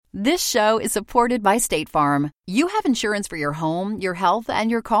This show is supported by State Farm. You have insurance for your home, your health, and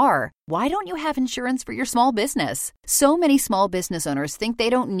your car. Why don't you have insurance for your small business? So many small business owners think they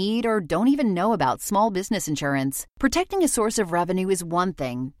don't need or don't even know about small business insurance. Protecting a source of revenue is one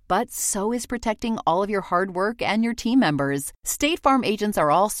thing, but so is protecting all of your hard work and your team members. State Farm agents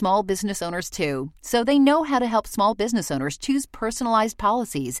are all small business owners too, so they know how to help small business owners choose personalized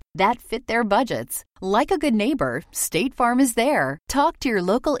policies that fit their budgets. Like a good neighbor, State Farm is there. Talk to your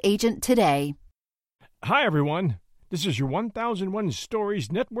local agent today. Hi, everyone. This is your 1001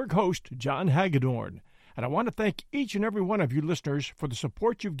 Stories Network host, John Hagedorn, and I want to thank each and every one of you listeners for the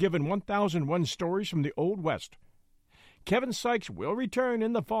support you've given 1001 Stories from the Old West. Kevin Sykes will return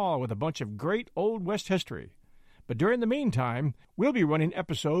in the fall with a bunch of great Old West history. But during the meantime, we'll be running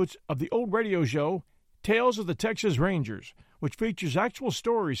episodes of the old radio show, Tales of the Texas Rangers, which features actual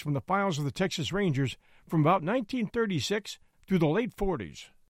stories from the files of the Texas Rangers from about 1936 through the late 40s.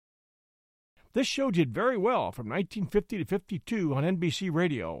 This show did very well from 1950 to 52 on NBC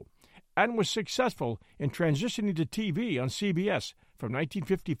Radio and was successful in transitioning to TV on CBS from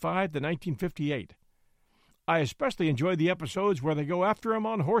 1955 to 1958. I especially enjoyed the episodes where they go after him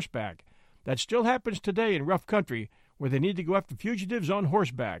on horseback. That still happens today in rough country where they need to go after fugitives on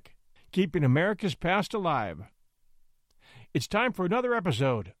horseback, keeping America's past alive. It's time for another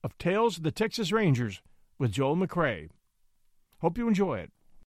episode of Tales of the Texas Rangers with Joel McCrea. Hope you enjoy it.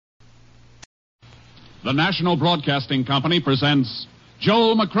 The National Broadcasting Company presents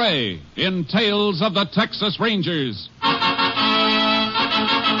Joel McCrea in Tales of the Texas Rangers.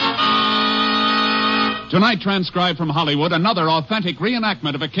 Tonight, transcribed from Hollywood, another authentic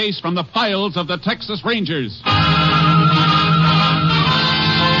reenactment of a case from the files of the Texas Rangers.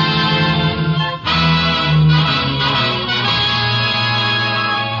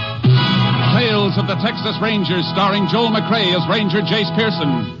 Tales of the Texas Rangers, starring Joel McCrea as Ranger Jace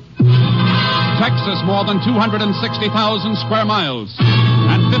Pearson. Texas, more than 260,000 square miles,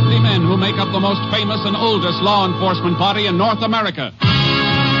 and 50 men who make up the most famous and oldest law enforcement body in North America.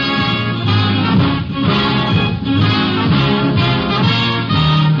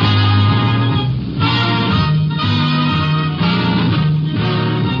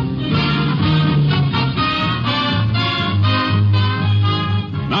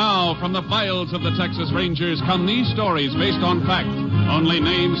 Now, from the files of the Texas Rangers come these stories based on fact. Only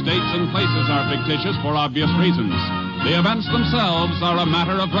names, dates, and places are fictitious for obvious reasons. The events themselves are a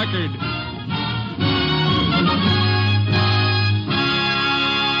matter of record.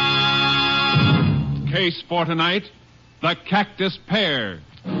 Case for tonight, the Cactus PEAR.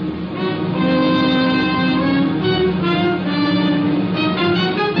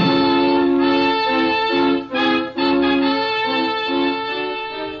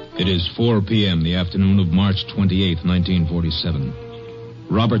 It is 4 p.m. the afternoon of March 28, 1947.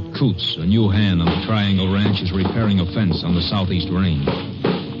 Robert Coots, a new hand on the Triangle Ranch, is repairing a fence on the southeast range.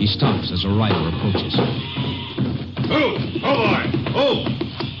 He stops as a rider approaches. Oh, boy. Oh.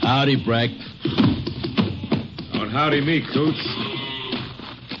 Howdy, Breck. Don't howdy me, Coots.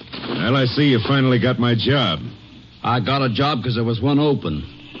 Well, I see you finally got my job. I got a job because there was one open.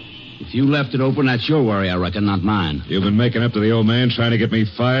 If you left it open, that's your worry, I reckon, not mine. You've been making up to the old man trying to get me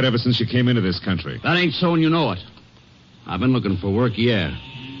fired ever since you came into this country. That ain't so and you know it. I've been looking for work, yeah.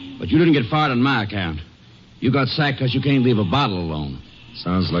 But you didn't get fired on my account. You got sacked because you can't leave a bottle alone.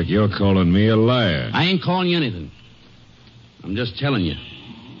 Sounds like you're calling me a liar. I ain't calling you anything. I'm just telling you.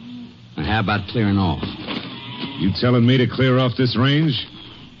 Now, how about clearing off? You telling me to clear off this range?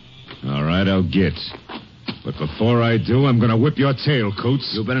 All right, I'll get. But before I do, I'm going to whip your tail,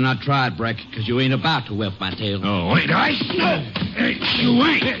 Coots. You better not try it, Breck, because you ain't about to whip my tail. Oh, wait, I... No. Hey, you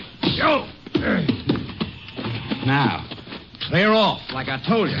ain't. Yo. Now, clear off, like I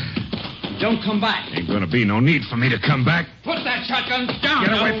told you. Don't come back. Ain't going to be no need for me to come back. Put that shotgun down.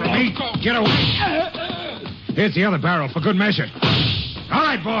 Get away from me. Get away. Here's the other barrel for good measure. All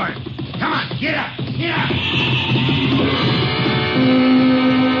right, boy. Come on, get up. Get up.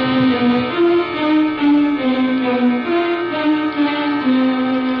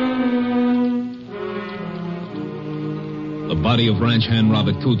 The body of ranch hand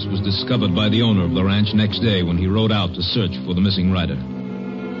Robert Coots was discovered by the owner of the ranch next day when he rode out to search for the missing rider.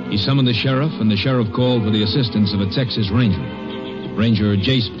 He summoned the sheriff, and the sheriff called for the assistance of a Texas Ranger. Ranger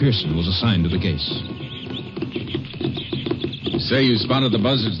Jace Pearson was assigned to the case. Say you spotted the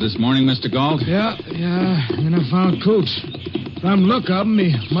buzzards this morning, Mr. Galt? Yeah, and I found Coots. From the look of him,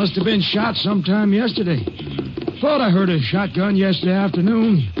 he must have been shot sometime yesterday. Thought I heard a shotgun yesterday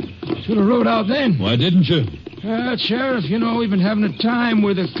afternoon. Should have rode out then. Why didn't you? Sheriff, you know, we've been having a time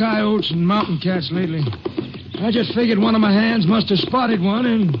with the coyotes and mountain cats lately. I just figured one of my hands must have spotted one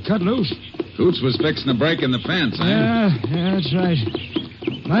and cut loose. Coots was fixing a break in the fence, eh? Yeah, that's right.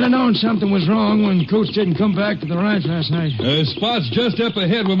 Might have known something was wrong when Coots didn't come back to the ranch last night. Spot's just up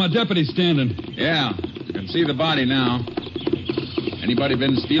ahead where my deputy's standing. Yeah, I can see the body now. Anybody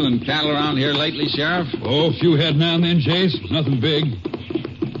been stealing cattle around here lately, Sheriff? Oh, a few head now and then, Jace. Nothing big.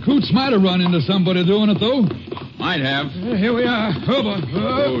 Coots might have run into somebody doing it, though. Might have. Here we are. Oh, boy.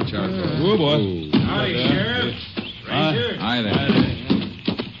 Oh, Charcoal. Oh, boy. Howdy, Sheriff. Ranger. Hi there.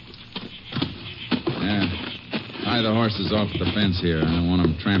 Yeah. Tie the horses off at the fence here. I don't want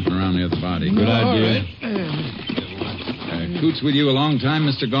them tramping around near the body. Good idea. Coots with you a long time,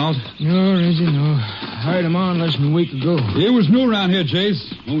 Mr. Galt? No, Reggie, no. Hired him on less than a week ago. He was new around here, Jace.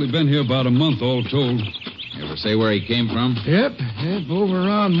 Only been here about a month, all told. You ever say where he came from? Yep, over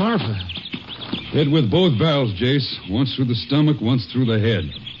around Marfa. Hit with both barrels, Jace. Once through the stomach, once through the head.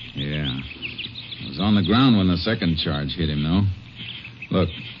 Yeah. He was on the ground when the second charge hit him, though. Look,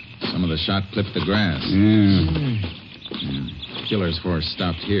 some of the shot clipped the grass. Yeah. Killer's horse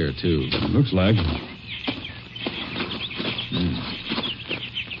stopped here, too. Looks like.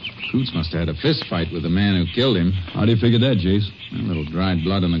 Coots must have had a fist fight with the man who killed him. How do you figure that, Jace? A little dried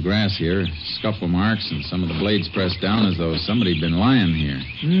blood on the grass here, scuffle marks, and some of the blades pressed down as though somebody'd been lying here.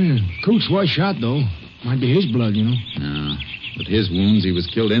 Coots was shot, though. Might be his blood, you know. No. With his wounds, he was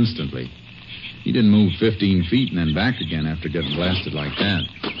killed instantly. He didn't move 15 feet and then back again after getting blasted like that.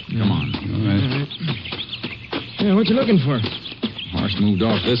 Come on. All right. Yeah, what you looking for? Horse moved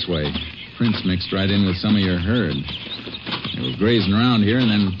off this way. Prints mixed right in with some of your herd. They were grazing around here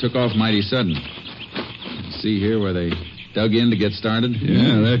and then took off mighty sudden. See here where they dug in to get started?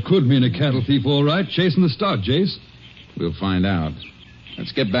 Yeah, that could mean a cattle thief, all right. Chasing the stock, Jace. We'll find out.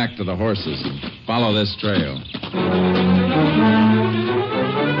 Let's get back to the horses and follow this trail.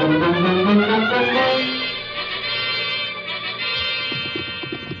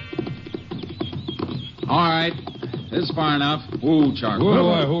 All right. This is far enough. Ooh,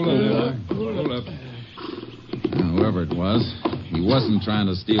 Charcoal. Hold up. Now, whoever it was, he wasn't trying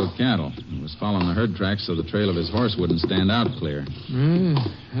to steal cattle. He was following the herd tracks so the trail of his horse wouldn't stand out clear.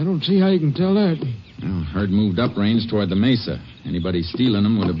 I don't see how you can tell that. Well, herd moved uprange toward the mesa. Anybody stealing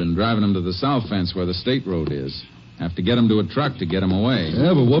them would have been driving them to the south fence where the state road is. Have to get them to a truck to get them away.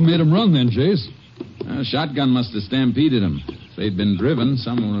 Yeah, but what made him run then, Jace? A shotgun must have stampeded them. If they'd been driven,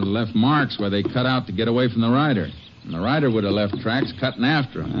 someone would have left marks where they cut out to get away from the rider. And the rider would have left tracks cutting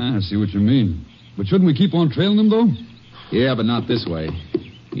after him. I see what you mean. But shouldn't we keep on trailing them, though? Yeah, but not this way.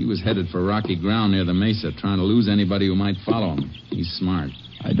 He was headed for rocky ground near the mesa, trying to lose anybody who might follow him. He's smart.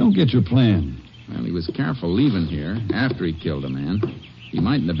 I don't get your plan. Well, he was careful leaving here after he killed a man. He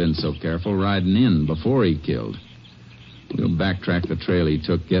mightn't have been so careful riding in before he killed. We'll backtrack the trail he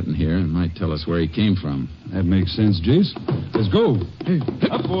took getting here and might tell us where he came from. That makes sense, Jace. Let's go.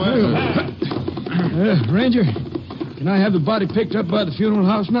 Up, boy. Ranger, can I have the body picked up by the funeral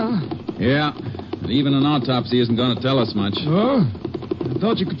house now? Yeah, and even an autopsy isn't going to tell us much. Oh? I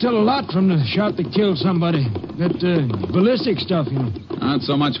thought you could tell a lot from the shot that killed somebody. That ballistic stuff, you know. Not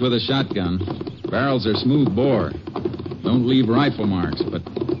so much with a shotgun. Barrels are smooth bore. Don't leave rifle marks, but...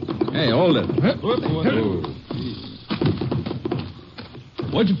 Hey, hold it. Ooh.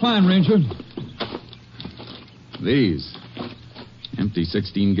 What'd you find, Ranger? These. Empty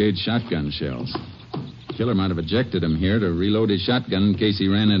 16-gauge shotgun shells. Killer might have ejected him here to reload his shotgun in case he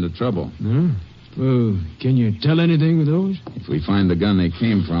ran into trouble. Well, can you tell anything with those? If we find the gun they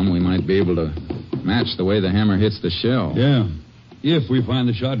came from, we might be able to match the way the hammer hits the shell. Yeah, if we find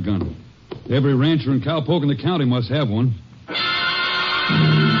the shotgun. Every rancher and cowpoke in the county must have one.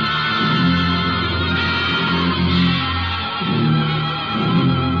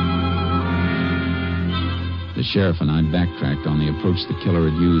 The sheriff and I backtracked on the approach the killer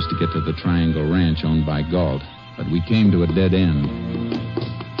had used to get to the Triangle Ranch owned by Galt, but we came to a dead end.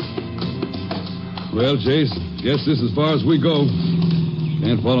 Well, Jace, guess this is as far as we go.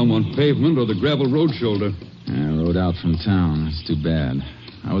 Can't follow him on pavement or the gravel road shoulder. Rode out from town. That's too bad.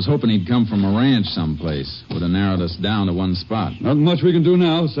 I was hoping he'd come from a ranch someplace. Would have narrowed us down to one spot. Nothing much we can do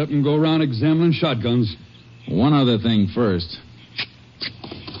now, except go around examining shotguns. One other thing first.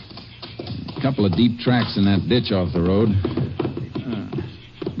 A couple of deep tracks in that ditch off the road.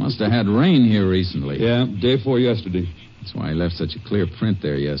 Must have had rain here recently. Yeah, day before yesterday. That's why he left such a clear print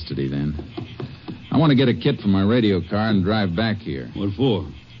there yesterday, then. I want to get a kit from my radio car and drive back here. What for?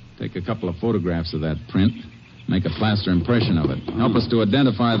 Take a couple of photographs of that print. Make a plaster impression of it. Help us to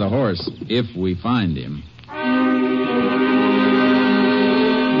identify the horse, if we find him.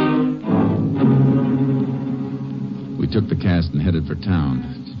 We took the cast and headed for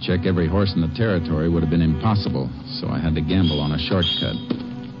town. Check every horse in the territory would have been impossible, so I had to gamble on a shortcut.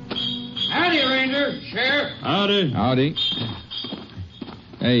 Howdy, Ranger. Sheriff. Howdy.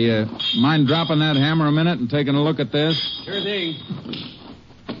 Hey, mind dropping that hammer a minute and taking a look at this? Sure thing.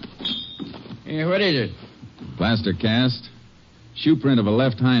 Yeah, what is it? Plaster cast. Shoe print of a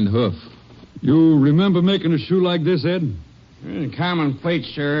left hind hoof. You remember making a shoe like this, Ed? Common plate,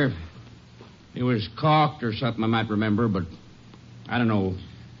 sir. It was caulked or something I might remember, but I don't know.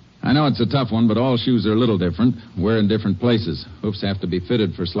 I know it's a tough one, but all shoes are a little different. Wear in different places. Hoofs have to be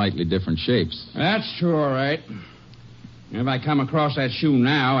fitted for slightly different shapes. That's true, all right. If I come across that shoe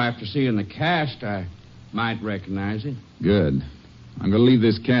now, after seeing the cast, I might recognize it. Good. I'm going to leave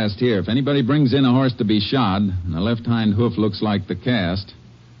this cast here. If anybody brings in a horse to be shod, and the left hind hoof looks like the cast,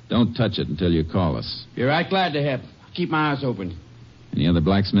 don't touch it until you call us. You're right glad to help. Keep my eyes open. Any other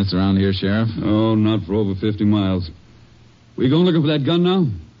blacksmiths around here, Sheriff? Oh, not for over 50 miles. We going looking for that gun now?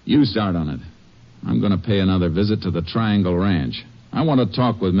 You start on it. I'm going to pay another visit to the Triangle Ranch. I want to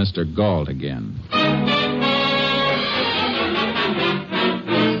talk with Mr. Galt again.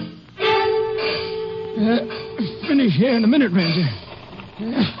 Finish here in a minute, Ranger.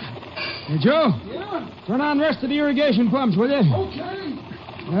 Hey, Joe. Yeah? Turn on the rest of the irrigation pumps, will you? Okay.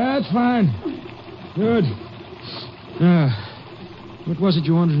 That's fine. Good. What was it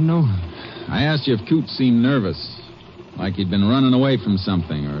you wanted to know? I asked you if Coots seemed nervous, like he'd been running away from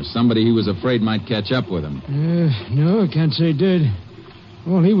something, or somebody he was afraid might catch up with him. No, I can't say he did.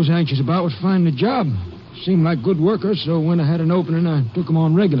 All he was anxious about was finding a job. Seemed like good workers, so when I had an opening, I took him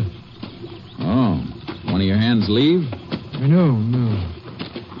on regular. Oh, one of your hands leave? No.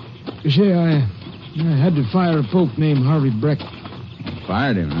 You see, I had to fire a pope named Harvey Breck.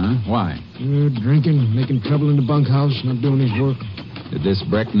 Fired him, huh? Why? Drinking, making trouble in the bunkhouse, not doing his work. Did this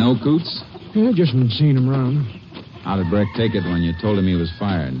Breck know Coots? Just been seeing him around. How did Breck take it when you told him he was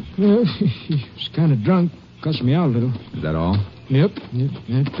fired? He was kind of drunk. Cussed me out a little. Is that all? Yep.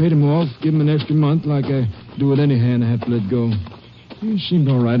 I paid him off, give him an extra month like I do with any hand I have to let go. He seemed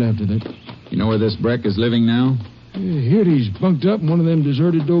all right after that. You know where this Breck is living now? Here he's bunked up in one of them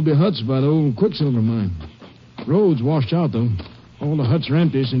deserted adobe huts by the old Quicksilver mine. Road's washed out, though. All the huts are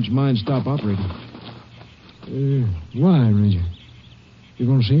empty since mine stopped operating. Why, Ranger? You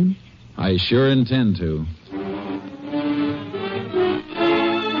going to see him? I sure intend to.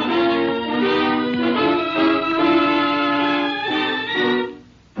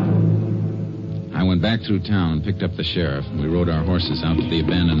 I went back through town, picked up the sheriff, and we rode our horses out to the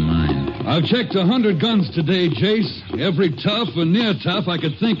abandoned mine. I've checked 100 guns today, Jace. Every tough and near tough I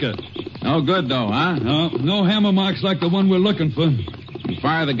could think of. No good, though, huh? No hammer marks like the one we're looking for. You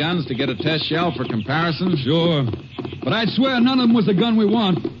fire the guns to get a test shell for comparison? Sure. But I'd swear none of them was the gun we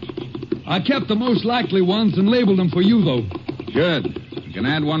want. I kept the most likely ones and labeled them for you, though. Good. You can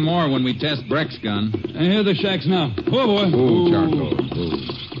add one more when we test Breck's gun. And here are the shacks now. Oh, boy. Ooh, charcoal.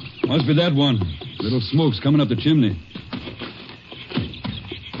 Ooh. Must be that one. Little smoke's coming up the chimney.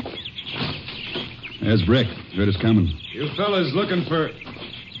 There's Breck. Heard us coming. You fellas looking for...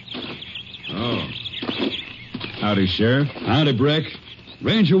 Oh. Howdy, Sheriff. Howdy, Breck.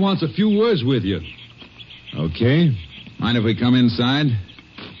 Ranger wants a few words with you. Okay. Mind if we come inside?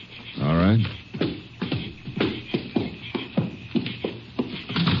 All right.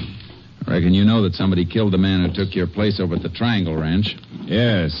 I reckon you know that somebody killed the man who took your place over at the Triangle Ranch.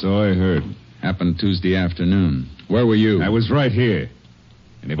 Yeah, so I heard. Happened Tuesday afternoon. Where were you? I was right here.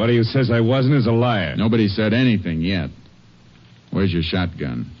 Anybody who says I wasn't is a liar. Nobody said anything yet. Where's your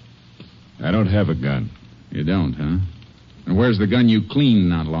shotgun? I don't have a gun. You don't, huh? And where's the gun you cleaned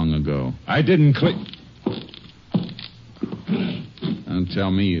not long ago? I didn't clean... Don't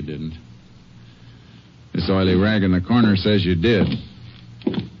tell me you didn't. This oily rag in the corner says you did.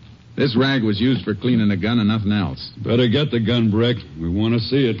 This rag was used for cleaning a gun and nothing else. Better get the gun, Breck. We want to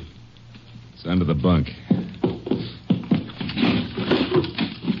see it. It's under the bunk.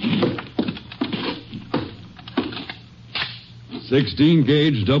 .16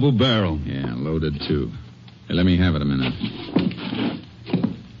 gauge double barrel. Yeah, loaded too. Hey, let me have it a minute.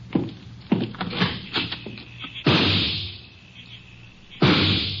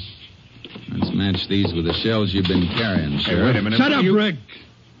 Let's match these with the shells you've been carrying, Sheriff. Hey, wait a minute. Shut up, Breck.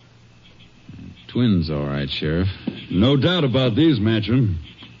 Twins, all right, Sheriff. No doubt about these matching.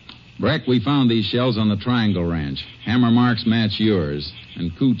 Breck, we found these shells on the Triangle Ranch. Hammer marks match yours,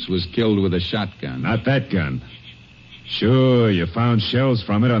 and Coots was killed with a shotgun. Not that gun. Sure, you found shells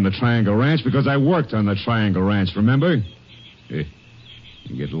from it on the Triangle Ranch because I worked on the Triangle Ranch, remember? You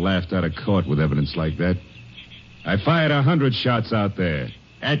get laughed out of court with evidence like that. I fired 100 shots out there.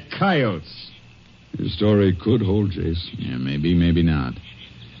 At coyotes. Your story could hold, Jace. Yeah, maybe, maybe not.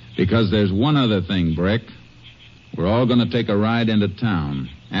 Because there's one other thing, Breck. We're all going to take a ride into town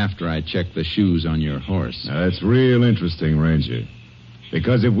after I check the shoes on your horse. Now, that's real interesting, Ranger.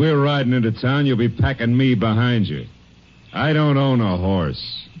 Because if we're riding into town, you'll be packing me behind you. I don't own a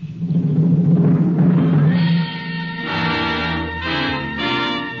horse.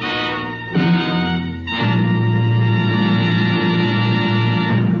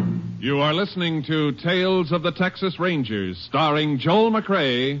 You are listening to Tales of the Texas Rangers, starring Joel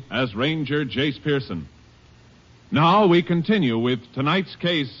McCrea as Ranger Jace Pearson. Now we continue with tonight's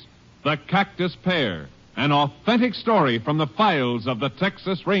case, The Cactus Pair, an authentic story from the files of the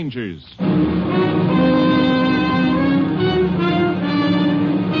Texas Rangers.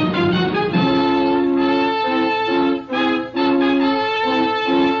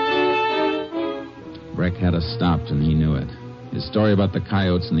 Breck had us stopped, and he knew it. His story about the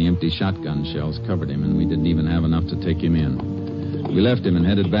coyotes and the empty shotgun shells covered him, and we didn't even have enough to take him in. We left him and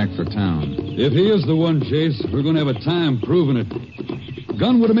headed back for town. If he is the one, Chase, we're going to have a time proving it.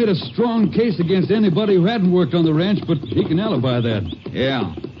 Gunn would have made a strong case against anybody who hadn't worked on the ranch, but he can alibi that.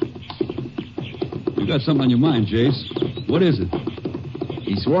 Yeah. You got something on your mind, Chase. What is it?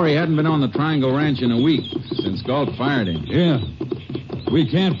 He swore he hadn't been on the Triangle Ranch in a week, since Galt fired him. Yeah. We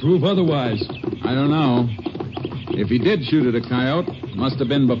can't prove otherwise. I don't know. If he did shoot at a coyote, it must have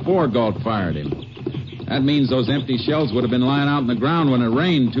been before Galt fired him. That means those empty shells would have been lying out in the ground when it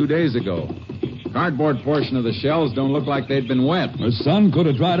rained 2 days ago. The cardboard portion of the shells don't look like they'd been wet. The sun could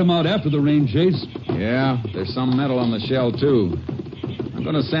have dried them out after the rain, Chase. Yeah, there's some metal on the shell, too. I'm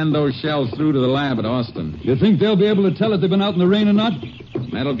going to send those shells through to the lab at Austin. You think they'll be able to tell if they've been out in the rain or not?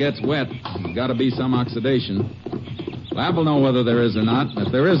 Metal gets wet. There's got to be some oxidation. Lab will know whether there is or not.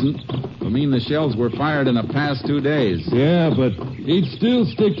 If there isn't, it'll mean the shells were fired in the past 2 days. Yeah, but he'd still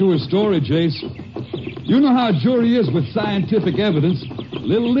stick to his story, Chase. You know how a jury is with scientific evidence. A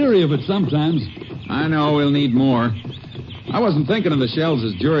little leery of it sometimes. I know we'll need more. I wasn't thinking of the shells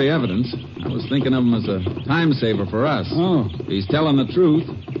as jury evidence. I was thinking of them as a time saver for us. Oh. If he's telling the truth,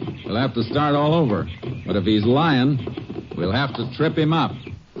 we'll have to start all over. But if he's lying, we'll have to trip him up.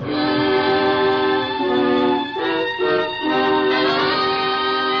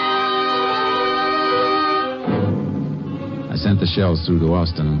 I sent the shells through to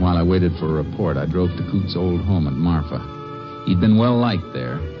Austin, and while I waited for a report, I drove to Coote's old home at Marfa. He'd been well liked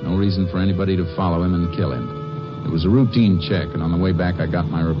there. No reason for anybody to follow him and kill him. It was a routine check, and on the way back, I got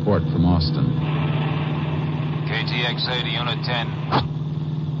my report from Austin. KTXA to Unit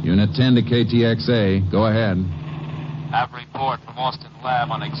 10. Unit 10 to KTXA. Go ahead. Have report from Austin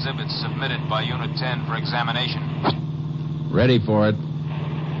Lab on exhibits submitted by Unit 10 for examination. Ready for it.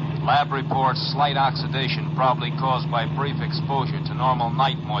 Lab reports slight oxidation, probably caused by brief exposure to normal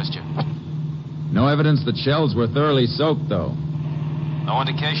night moisture. No evidence that shells were thoroughly soaked, though. No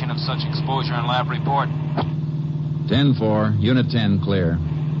indication of such exposure in lab report. 10-4, Unit 10, clear.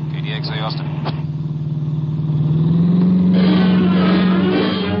 KTXA, Austin.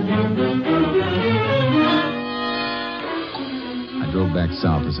 I drove back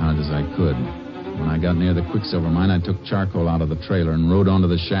south as hard as I could. When I got near the Quicksilver mine, I took charcoal out of the trailer and rode onto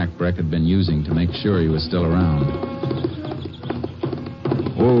the shack Breck had been using to make sure he was still around.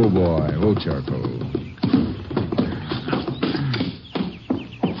 Oh, boy. Oh, charcoal.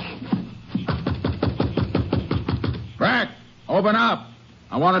 Breck, open up.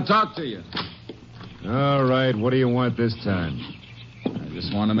 I want to talk to you. All right, what do you want this time? I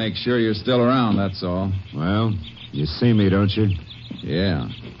just want to make sure you're still around, that's all. Well, you see me, don't you? Yeah.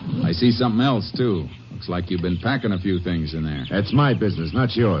 I see something else, too. Looks like you've been packing a few things in there. That's my business,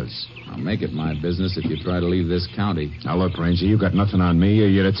 not yours. I'll make it my business if you try to leave this county. Now, look, Ranger, you got nothing on me, or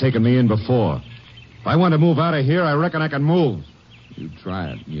you'd have taken me in before. If I want to move out of here, I reckon I can move. You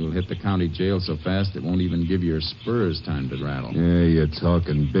try it. You'll hit the county jail so fast it won't even give your spurs time to rattle. Yeah, you're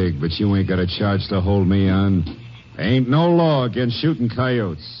talking big, but you ain't got a charge to hold me on. There ain't no law against shooting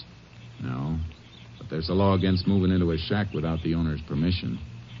coyotes. No, but there's a law against moving into a shack without the owner's permission.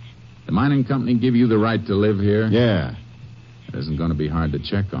 The mining company give you the right to live here? Yeah. It isn't going to be hard to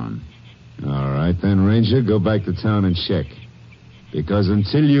check on. All right, then, Ranger, go back to town and check. Because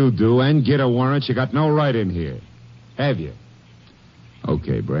until you do and get a warrant, you got no right in here. Have you?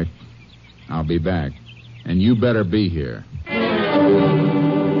 Okay, Breck. I'll be back. And you better be here.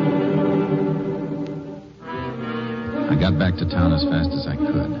 I got back to town as fast as I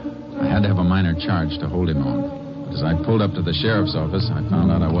could. I had to have a minor charge to hold him on. But as I pulled up to the sheriff's office, I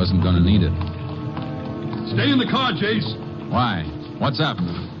found out I wasn't going to need it. Stay in the car, Jace. Why? What's up?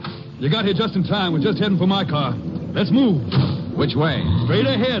 You got here just in time. We're just heading for my car. Let's move. Which way? Straight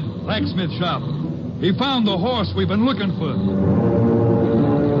ahead, blacksmith shop. He found the horse we've been looking for.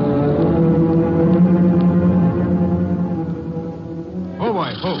 Oh,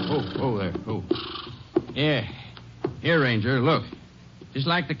 boy. Oh, there. Oh. Yeah. Here, Ranger, look. Just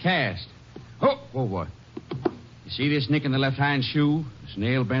like the cast. Oh, boy. You see this nick in the left hind shoe? This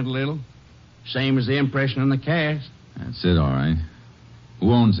nail bent a little? Same as the impression on the cast. That's it, all right.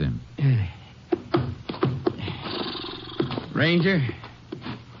 Who owns him? Ranger,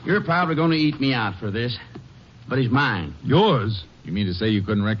 you're probably going to eat me out for this, but he's mine. Yours? You mean to say you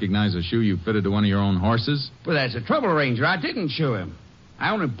couldn't recognize a shoe you fitted to one of your own horses? Well, that's the trouble, Ranger. I didn't shoe him.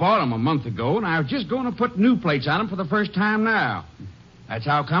 I only bought him a month ago, and I was just going to put new plates on him for the first time now. That's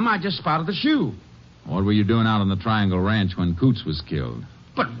how come I just spotted the shoe. What were you doing out on the Triangle Ranch when Coots was killed?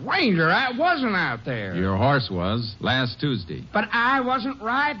 But, Ranger, I wasn't out there. Your horse was last Tuesday. But I wasn't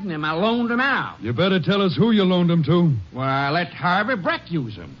riding him. I loaned him out. You better tell us who you loaned him to. Well, I let Harvey Breck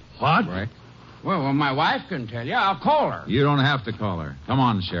use him. What? Breck? Well, my wife can tell you. I'll call her. You don't have to call her. Come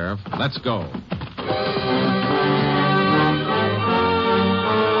on, Sheriff. Let's go.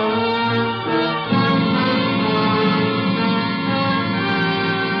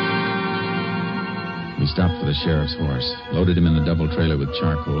 We stopped for the sheriff's horse, loaded him in the double trailer with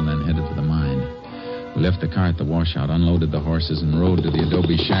charcoal, and then headed for the mine. We left the car at the washout, unloaded the horses, and rode to the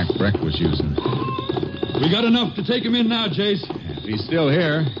adobe shack Breck was using. We got enough to take him in now, Jace. If he's still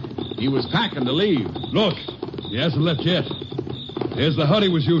here, he was packing to leave. Look, he hasn't left yet. There's the hut he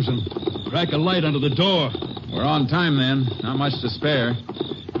was using. Crack a light under the door. We're on time, then. Not much to spare.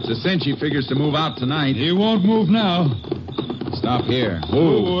 It's a cinch he figures to move out tonight. He won't move now. Stop here.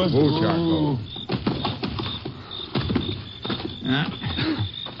 Move, charcoal.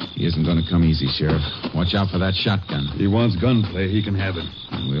 He isn't going to come easy, Sheriff. Watch out for that shotgun. He wants gunplay. He can have it.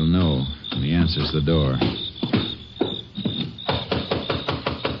 We'll know when he answers the door.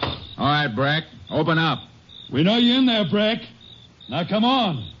 All right, Breck. Open up. We know you're in there, Breck. Now, come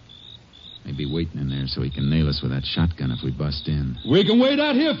on. Maybe waiting in there so he can nail us with that shotgun if we bust in. We can wait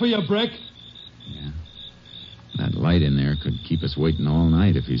out here for you, Breck. Yeah. That light in there could keep us waiting all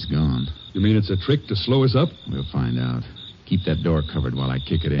night if he's gone. You mean it's a trick to slow us up? We'll find out. Keep that door covered while I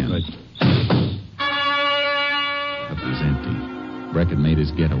kick it in. Right. It was empty. Breck had made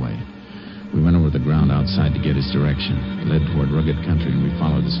his getaway. We went over the ground outside to get his direction. It led toward rugged country, and we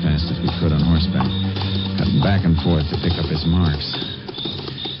followed as fast as we could on horseback, cutting back and forth to pick up his marks.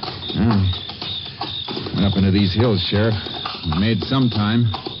 Well, went up into these hills, Sheriff. We made some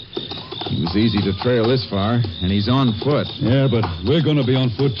time. It was easy to trail this far, and he's on foot. Yeah, but we're going to be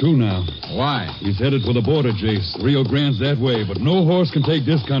on foot, too, now. Why? He's headed for the border, Jace. Rio Grande's that way, but no horse can take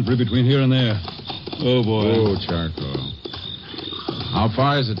this country between here and there. Oh, boy. Oh, charcoal. How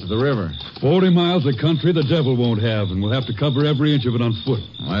far is it to the river? 40 miles of country the devil won't have, and we'll have to cover every inch of it on foot.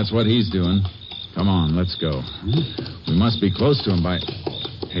 Well, that's what he's doing. Come on, let's go. We must be close to him by...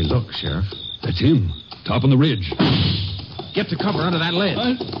 Hey, look, Sheriff. That's him, top on the ridge. Get to cover under that ledge.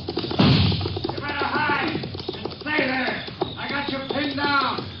 You better hide and stay there. I got you pinned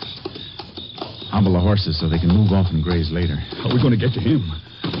down. Hobble the horses so they can move off and graze later. How are we going to get to him?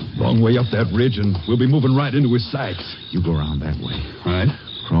 Long way up that ridge, and we'll be moving right into his sights. You go around that way. All right.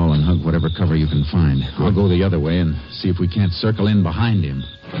 Crawl and hug whatever cover you can find. I'll go the other way and see if we can't circle in behind him.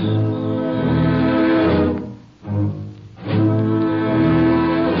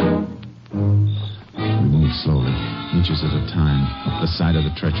 We moved slowly, inches at a time, up the side of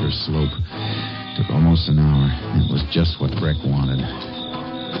the treacherous slope. Took almost an hour, and it was just what Breck wanted.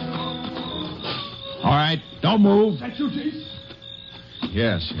 All right, don't move. That you, Jace?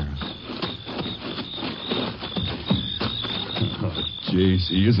 Yes, Sheriff. Oh, Jace,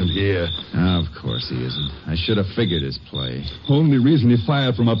 he isn't here. Of course he isn't. I should have figured his play. Only reason he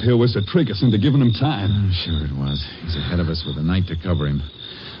fired from up here was to trick us into giving him time. Sure it was. He's ahead of us with the night to cover him.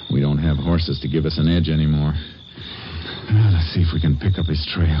 We don't have horses to give us an edge anymore. Well, let's see if we can pick up his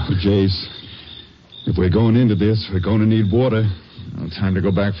trail. But, Jace, if we're going into this, we're going to need water. No time to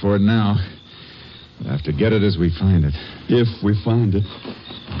go back for it now. We'll have to get it as we find it. If we find it.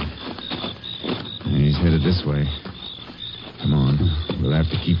 He's headed this way. Come on. We'll have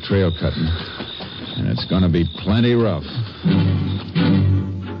to keep trail cutting. And it's going to be plenty rough.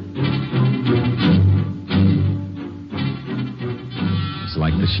 It's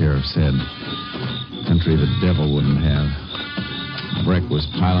like the sheriff said. Country the devil wouldn't have. Breck was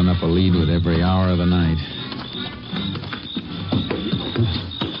piling up a lead with every hour of the night.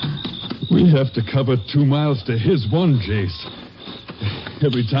 We have to cover 2 miles to his one, Jace.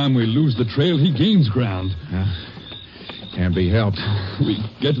 Every time we lose the trail, he gains ground. Can't be helped. We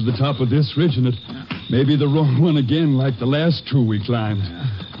get to the top of this ridge, and it may be the wrong one again, like the last 2 we climbed.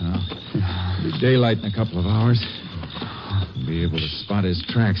 It'll be daylight in a couple of hours. We'll be able to spot his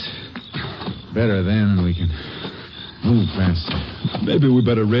tracks. better then, and we can move faster. Maybe we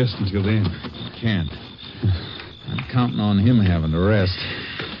better rest until then. Can't. I'm counting on him having to rest.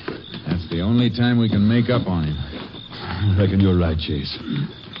 That's the only time we can make up on him. I reckon you're right, Chase.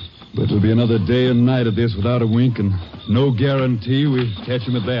 But it'll be another day and night of this without a wink, and no guarantee we catch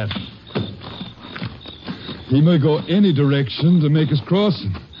him at that. He may go any direction to make us cross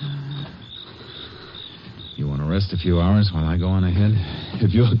him. You want to rest a few hours while I go on ahead?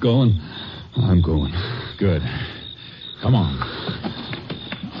 If you're going, I'm going. Good. Come on.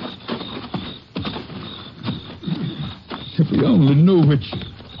 If we only knew which...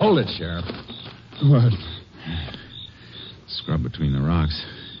 Hold it, Sheriff. What? Scrub between the rocks.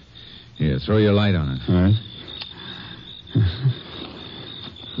 Here, throw your light on it. All right.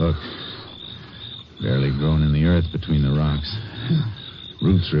 Look. Barely grown in the earth between the rocks.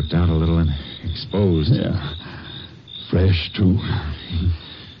 Roots ripped out a little and exposed. Yeah. Fresh, too. He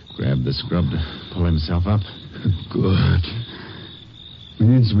grabbed the scrub to pull himself up. Good.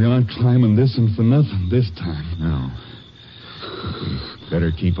 Means we aren't climbing this one for nothing this time. No. We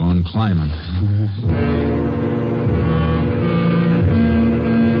better keep on climbing.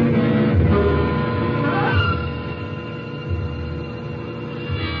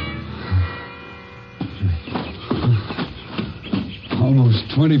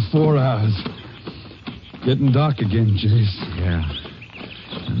 Almost 24 hours. Getting dark again, Chase. Yeah.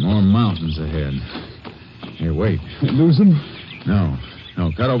 And more mountains ahead. Here, wait. Lose him? No.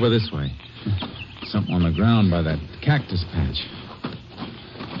 Cut over this way. Something on the ground by that cactus patch.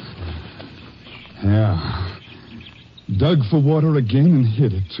 Yeah. Dug for water again and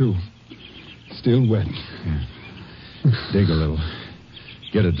hit it, too. Still wet. Yeah. Dig a little.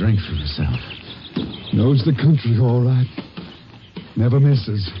 Get a drink for yourself. Knows the country all right. Never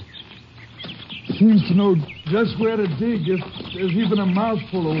misses. Seems to know just where to dig if there's even a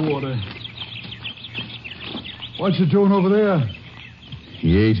mouthful of water. What you doing over there?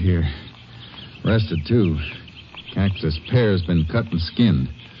 He ate here. Rested, too. Cactus pear's been cut and skinned.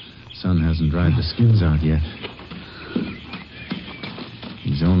 Sun hasn't dried the skins out yet.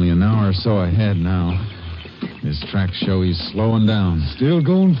 He's only an hour or so ahead now. His tracks show he's slowing down. Still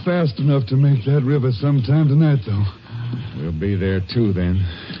going fast enough to make that river sometime tonight, though. We'll be there, too, then.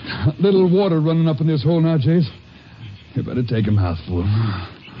 Little water running up in this hole now, Chase. You better take a mouthful.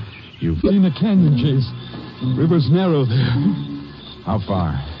 You've in the canyon, Chase. River's narrow there. How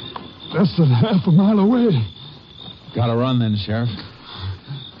far? Less than half a mile away. Gotta run, then, Sheriff.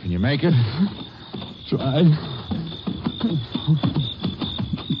 Can you make it? Try.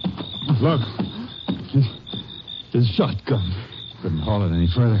 Look. His shotgun. Couldn't haul it any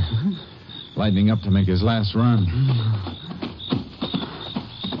further. Lightening up to make his last run.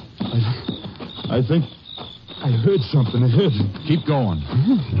 I think I heard something ahead. Keep going.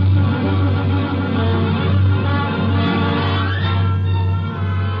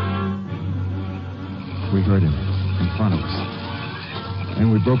 We heard him in front of us.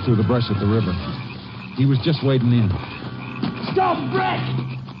 And we broke through the brush at the river. He was just wading in. Stop, Brack!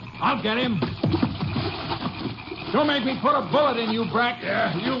 I'll get him. Don't make me put a bullet in you, Brack.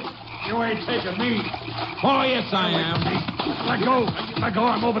 Yeah, you ain't taking me. Oh, yes, I am. Let go. Let go.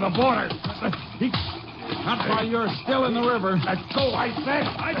 I'm over the border. Not while you're still in the river. Let go, I said.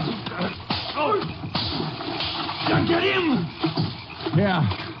 Get him. Yeah.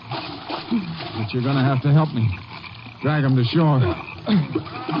 But you're going to have to help me. Drag him to shore.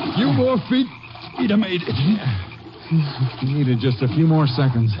 Few more feet, he'd have made it. He needed just a few more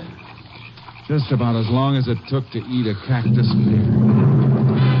seconds. Just about as long as it took to eat a cactus pear.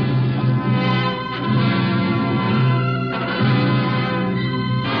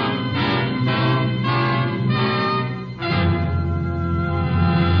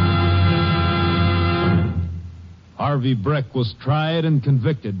 Harvey Breck was tried and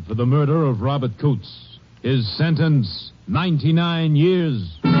convicted for the murder of Robert Coots. His sentence, 99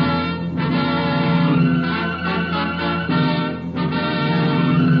 years.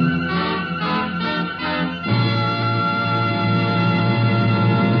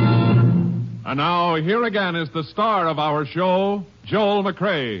 And now, here again is the star of our show, Joel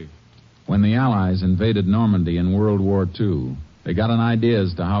McCrea. When the Allies invaded Normandy in World War II, they got an idea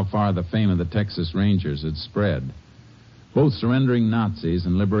as to how far the fame of the Texas Rangers had spread. Both surrendering Nazis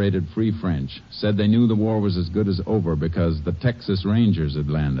and liberated Free French said they knew the war was as good as over because the Texas Rangers had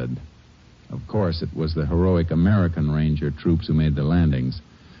landed. Of course, it was the heroic American Ranger troops who made the landings.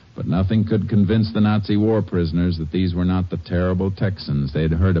 But nothing could convince the Nazi war prisoners that these were not the terrible Texans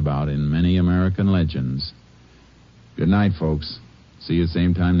they'd heard about in many American legends. Good night, folks. See you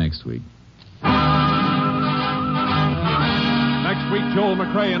same time next week. Next week, Joel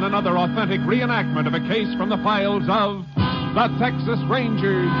McCrea in another authentic reenactment of a case from the files of the Texas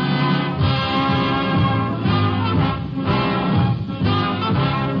Rangers.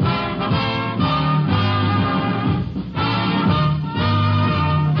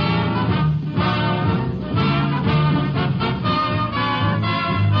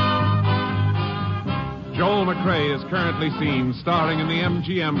 Joel McCrea is currently seen starring in the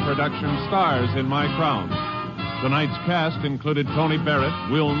MGM production Stars in My Crown. Tonight's cast included Tony Barrett,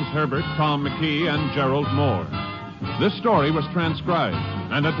 Wilms Herbert, Tom McKee, and Gerald Moore. This story was transcribed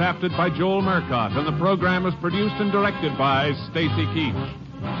and adapted by Joel Murcott, and the program was produced and directed by Stacy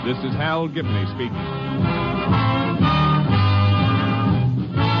Keach. This is Hal Gibney speaking.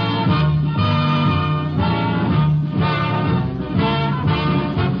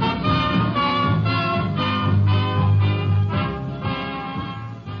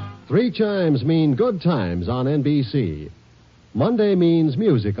 3 chimes mean good times on NBC. Monday means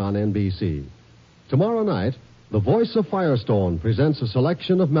music on NBC. Tomorrow night, the voice of Firestone presents a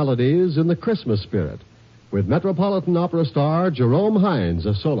selection of melodies in the Christmas spirit, with Metropolitan Opera star Jerome Hines,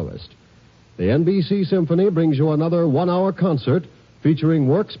 a soloist. The NBC Symphony brings you another 1-hour concert featuring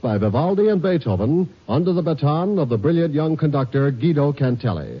works by Vivaldi and Beethoven under the baton of the brilliant young conductor Guido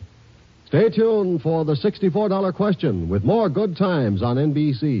Cantelli. Stay tuned for the $64 question with more good times on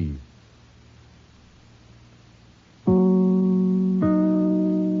NBC.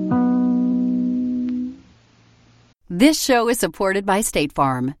 This show is supported by State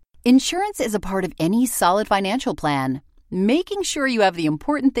Farm. Insurance is a part of any solid financial plan. Making sure you have the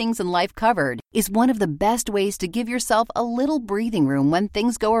important things in life covered is one of the best ways to give yourself a little breathing room when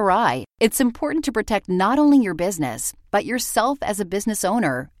things go awry. It's important to protect not only your business, but yourself as a business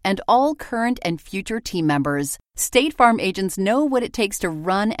owner and all current and future team members. State Farm agents know what it takes to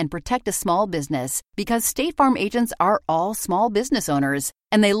run and protect a small business because State Farm agents are all small business owners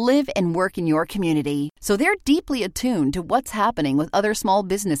and they live and work in your community. So they're deeply attuned to what's happening with other small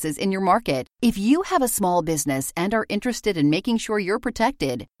businesses in your market. If you have a small business and are interested in making sure you're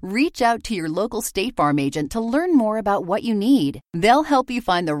protected, reach out to your local State Farm agent to learn more about what you need. They'll help you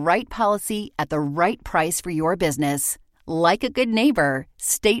find the right policy at the right price for your business. Like a good neighbor,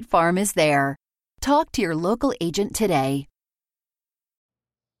 State Farm is there. Talk to your local agent today.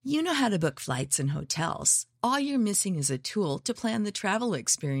 You know how to book flights and hotels. All you're missing is a tool to plan the travel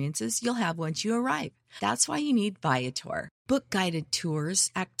experiences you'll have once you arrive. That's why you need Viator. Book guided tours,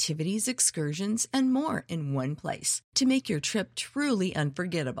 activities, excursions, and more in one place to make your trip truly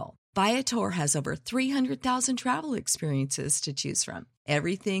unforgettable. Viator has over 300,000 travel experiences to choose from.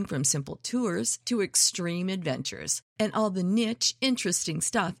 Everything from simple tours to extreme adventures and all the niche, interesting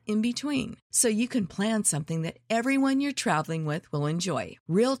stuff in between. So you can plan something that everyone you're traveling with will enjoy.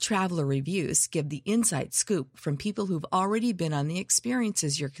 Real traveler reviews give the inside scoop from people who've already been on the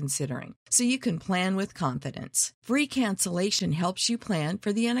experiences you're considering. So you can plan with confidence. Free cancellation helps you plan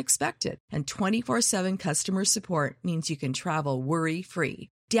for the unexpected. And 24/7 customer support means you can travel worry-free.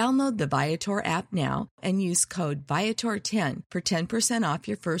 Download the Viator app now and use code Viator10 for 10% off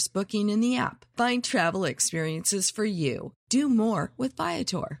your first booking in the app. Find travel experiences for you. Do more with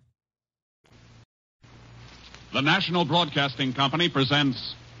Viator. The National Broadcasting Company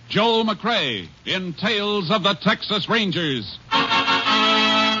presents Joel McCrea in Tales of the Texas Rangers.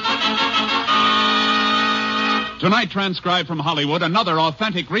 Tonight, transcribed from Hollywood, another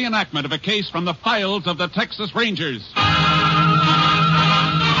authentic reenactment of a case from the files of the Texas Rangers.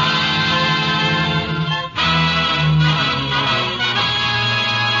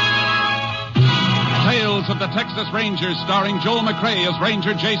 Tales of the Texas Rangers, starring Joel McCrea as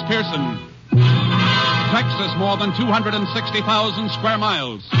Ranger Jace Pearson. Texas, more than 260,000 square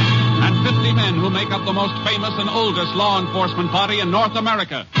miles, and 50 men who make up the most famous and oldest law enforcement body in North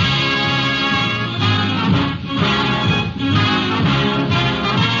America.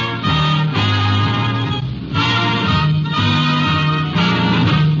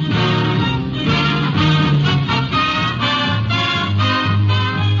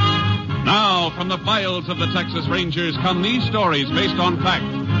 From the files of the Texas Rangers come these stories based on fact.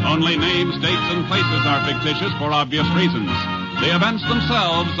 Only names, dates, and places are fictitious for obvious reasons. The events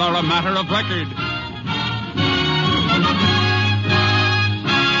themselves are a matter of record.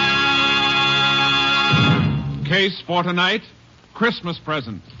 Case for tonight, Christmas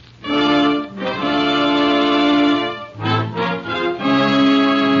present.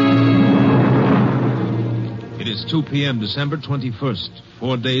 It is 2 p.m., December 21st,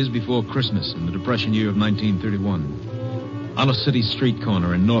 4 days before Christmas in the Depression year of 1931. On a city street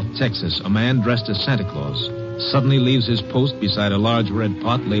corner in North Texas, a man dressed as Santa Claus suddenly leaves his post beside a large red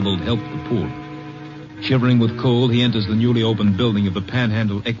pot labeled Help the Poor. Shivering with cold, he enters the newly opened building of the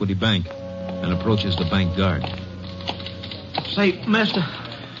Panhandle Equity Bank and approaches the bank guard. Say, mister,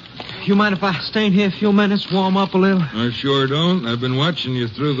 you mind if I stay in here a few minutes, warm up a little? I sure don't. I've been watching you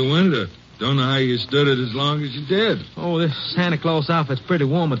through the window. Don't know how you stood it as long as you did. Oh, this Santa Claus outfit's pretty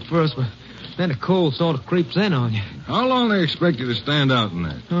warm at first, but then the cold sort of creeps in on you. How long they expect you to stand out in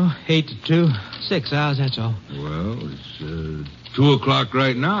that? Oh, 8 to 2. 6 hours, that's all. Well, it's 2 o'clock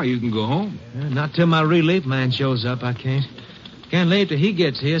right now. You can go home. Not till my relief man shows up, I can't. Can't leave till he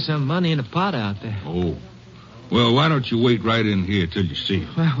gets here. Some money in a pot out there. Oh. Well, why don't you wait right in here till you see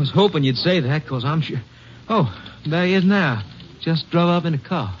him? Well, I was hoping you'd say that, because I'm sure... Oh, there he is now. Just drove up in a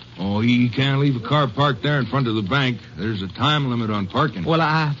car. Oh, he can't leave a car parked there in front of the bank. There's a time limit on parking. Well,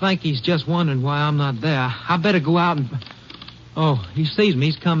 I think he's just wondering why I'm not there. I better go out and... Oh, he sees me.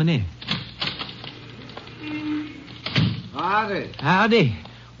 He's coming in. Howdy. Howdy.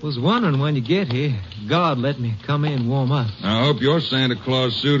 Was wondering when you get here. God let me come in and warm up. I hope your Santa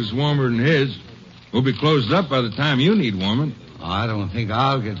Claus suit is warmer than his. We'll be closed up by the time you need warming. I don't think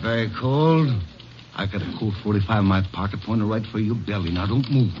I'll get very cold. I got a Colt 45 in my pocket pointed right for your belly. Now, don't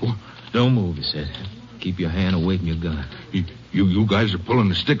move. Oh, don't move, he said. Keep your hand away from your gun. You guys are pulling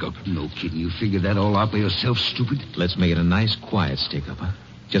the stick up. No kidding. You figured that all out by yourself, stupid? Let's make it a nice, quiet stick-up, huh?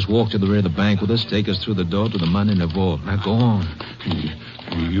 Just walk to the rear of the bank with us, take us through the door to the money in the vault. Now, go on.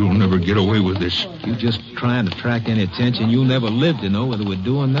 You'll never get away with this. You just trying to attract any attention. You'll never live to know whether we're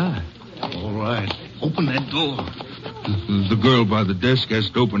doing or not. All right. Open that door. The girl by the desk has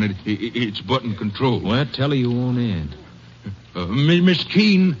to open it. It's button control. Well, tell her you won't in. Miss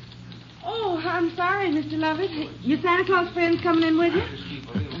Keene. Oh, I'm sorry, Mr. Lovett. Your Santa Claus friend's coming in with you?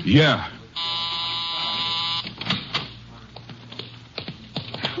 Yeah.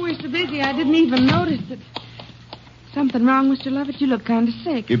 We're so busy I didn't even notice it. Something wrong, Mr. Lovett? You look kind of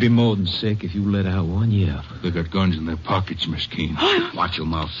sick. You'd be more than sick if you let out one yell. They got guns in their pockets, Miss Keene. Watch your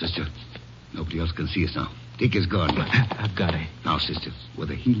mouth, sister. Nobody else can see us now. Take his gun. I've got it. Now, sister,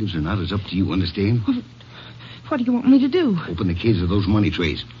 whether he lives or not is up to you, understand? What do you want me to do? Open the cage of those money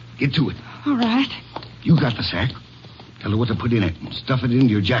trays. Get to it. All right. You got the sack. Tell her what to put in it. Stuff it into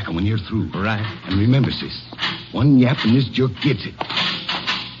your jacket when you're through. Right. And remember, sis, one yap and this jerk gets it.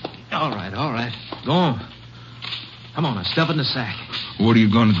 All right. Go on. Come on, now, stuff it in the sack. What are you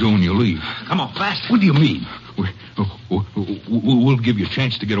going to do when you leave? Come on, faster. What do you mean? We'll give you a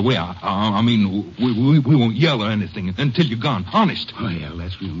chance to get away. I mean, we won't yell or anything until you're gone. Honest. Oh, yeah,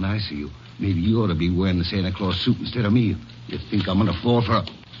 that's real nice of you. Maybe you ought to be wearing the Santa Claus suit instead of me. You think I'm going to fall for a...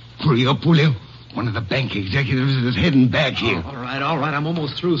 Hurry up, will you? One of the bank executives is heading back here. All right. I'm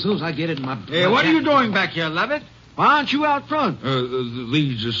almost through. As soon as I get it in my... Hey, what are you doing back here, Lovett? Why aren't you out front?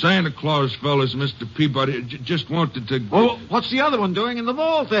 These Santa Claus fellas, Mr. Peabody, just wanted to... Oh, what's the other one doing in the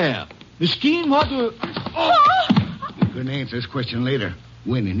vault there? Miss Keene, what do... Oh! You're going to answer this question later,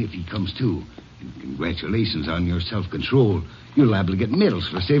 when and if he comes to. And congratulations on your self-control. You're liable to get medals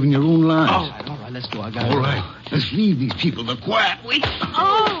for saving your own lives. All right, let's go. I got it. All right, let's leave these people to quiet. Wait.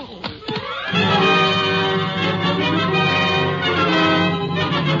 Oh!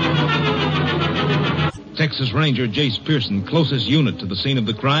 Texas Ranger Jace Pearson, closest unit to the scene of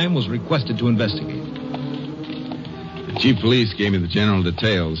the crime, was requested to investigate. The chief of police gave me the general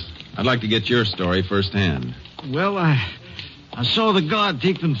details. I'd like to get your story firsthand. Well, I saw the guard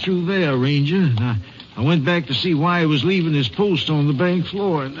take them through there, Ranger. And I went back to see why he was leaving his post on the bank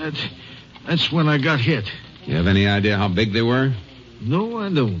floor, and that's when I got hit. You have any idea how big they were? No, I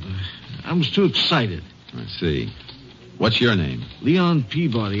don't. I was too excited. I see. What's your name? Leon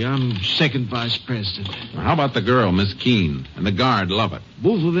Peabody. I'm second vice president. Well, how about the girl, Miss Keene, and the guard, Lovett?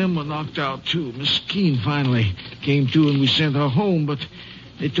 Both of them were knocked out, too. Miss Keene finally came to, and we sent her home, but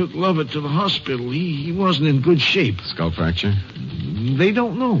they took Lovett to the hospital. He wasn't in good shape. Skull fracture? They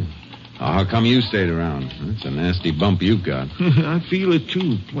don't know. Oh, how come you stayed around? That's a nasty bump you got. I feel it,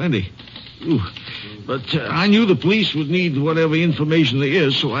 too. Plenty. Ooh. But I knew the police would need whatever information there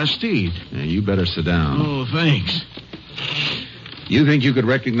is, so I stayed. Yeah, you better sit down. Oh, thanks. You think you could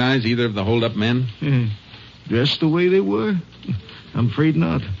recognize either of the hold-up men? Dressed the way they were? I'm afraid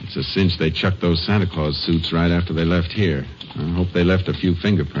not. It's a cinch they chucked those Santa Claus suits right after they left here. I hope they left a few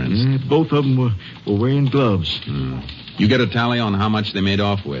fingerprints. Both of them were wearing gloves. You get a tally on how much they made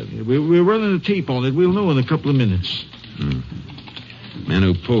off with? We're running a tape on it. We'll know in a couple of minutes. Men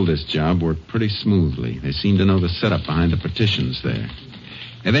who pulled this job worked pretty smoothly. They seem to know the setup behind the partitions there.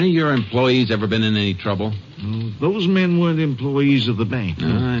 Have any of your employees ever been in any trouble? Those men weren't employees of the bank.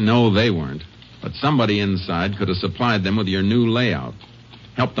 I know they weren't. But somebody inside could have supplied them with your new layout.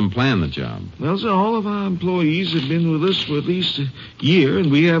 help them plan the job. Well, sir, all of our employees have been with us for at least a year,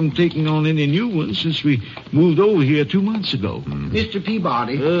 and we haven't taken on any new ones since we moved over here 2 months ago. Mr.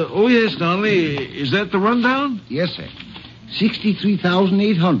 Peabody. Oh, yes, Donnelly. Is that the rundown? Yes, sir.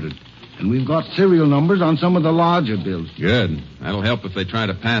 63,800. And we've got serial numbers on some of the larger bills. Good. That'll help if they try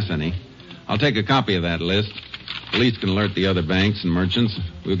to pass any. I'll take a copy of that list. Police can alert the other banks and merchants.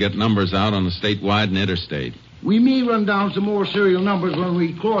 We'll get numbers out on the statewide and interstate. We may run down some more serial numbers when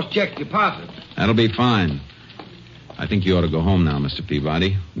we cross-check deposits. That'll be fine. I think you ought to go home now, Mr.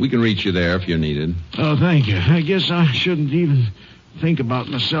 Peabody. We can reach you there if you're needed. Oh, thank you. I guess I shouldn't even think about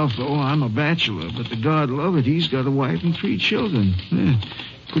myself, though. I'm a bachelor, but the God love it, he's got a wife and 3 children. Yeah,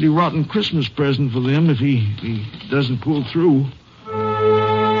 pretty rotten Christmas present for them if he doesn't pull through.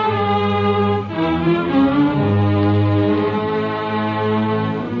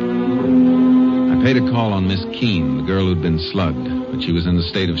 I paid a call on Miss Keene, the girl who'd been slugged, but she was in a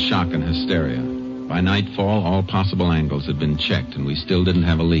state of shock and hysteria. By nightfall, all possible angles had been checked, and we still didn't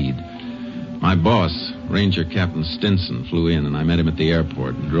have a lead. My boss, Ranger Captain Stinson, flew in, and I met him at the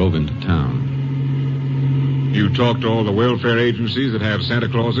airport and drove him to town. You talked to all the welfare agencies that have Santa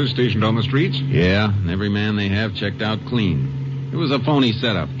Clauses stationed on the streets? Yeah, and every man they have checked out clean. It was a phony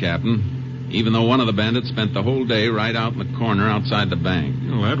setup, Captain, even though one of the bandits spent the whole day right out in the corner outside the bank.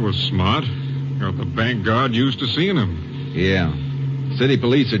 Well, that was smart. Got the bank guard used to seeing him. Yeah. City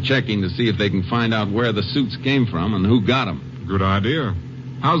police are checking to see if they can find out where the suits came from and who got them. Good idea.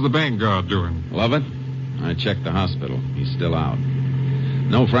 How's the bank guard doing? Love it. I checked the hospital. He's still out.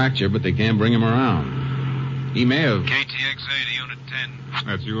 No fracture, but they can't bring him around. He may have... KTXA to Unit 10.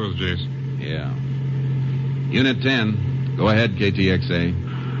 That's yours, Jace. Yeah. Unit 10. Go ahead, KTXA.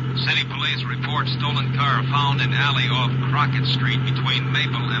 City police report stolen car found in alley off Crockett Street between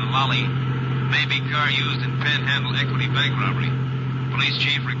Maple and Lolly. Maybe car used in Panhandle Equity Bank robbery. Police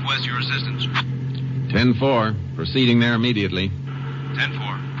chief requests your assistance. 10-4. Proceeding there immediately.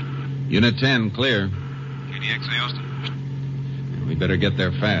 10-4. Unit 10, clear. KTXA Austin. We better get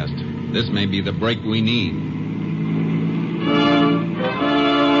there fast. This may be the break we need.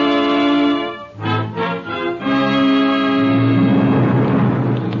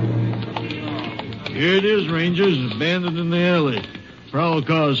 Here it is, Rangers. Abandoned in the alley. Prowl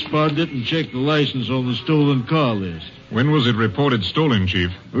cars spotted it and checked the license on the stolen car list. When was it reported stolen,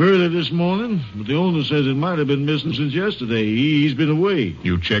 Chief? Early this morning, but the owner says it might have been missing since yesterday. He's been away.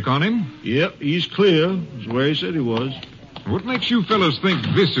 You check on him? Yep, he's clear. That's where he said he was. What makes you fellas think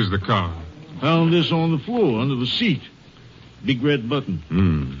this is the car? Found this on the floor, under the seat. Big red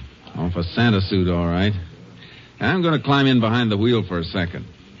button. Off a Santa suit, all right. I'm going to climb in behind the wheel for a second.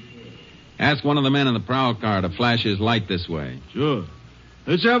 Ask one of the men in the prowl car to flash his light this way. Sure.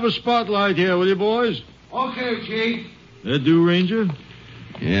 Let's have a spotlight here, will you, boys? Okay, Chief. That do, Ranger?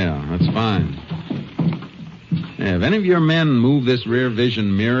 Yeah, that's fine. Hey, have any of your men moved this rear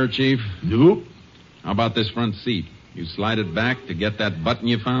vision mirror, Chief? Nope. How about this front seat? You slide it back to get that button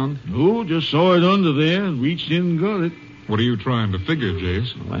you found? No, just saw it under there and reached in and got it. What are you trying to figure,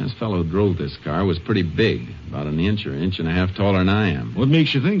 Jace? The last fellow who drove this car was pretty big, about an inch or inch and a half taller than I am. What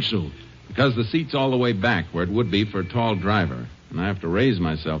makes you think so? Because the seat's all the way back where it would be for a tall driver. And I have to raise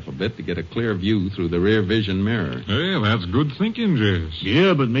myself a bit to get a clear view through the rear vision mirror. Hey, that's good thinking, Jace.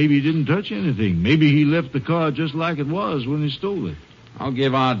 Yeah, but maybe he didn't touch anything. Maybe he left the car just like it was when he stole it. I'll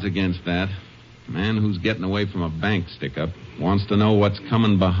give odds against that. A man who's getting away from a bank stick-up wants to know what's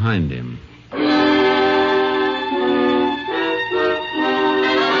coming behind him.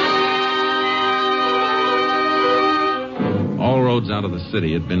 All roads out of the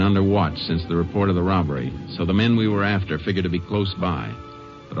city had been under watch since the report of the robbery, so the men we were after figured to be close by.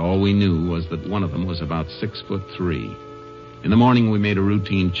 But all we knew was that one of them was about 6'3". In the morning, we made a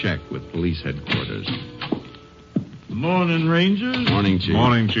routine check with police headquarters. Morning, Rangers. Morning, Chief.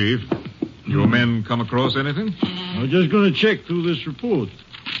 Morning, Chief. Your men come across anything? I'm just going to check through this report.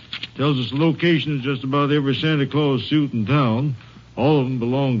 Tells us the location of just about every Santa Claus suit in town. All of them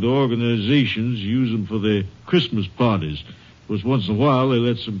belong to organizations, use them for their Christmas parties. Of course, once in a while, they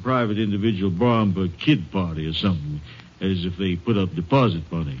let some private individual borrow them for a kid party or something, as if they put up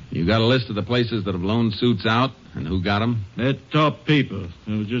deposit money. You got a list of the places that have loaned suits out and who got them? That top paper.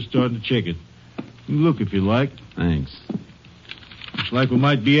 I was just starting to check it. You can look if you like. Thanks. Looks like we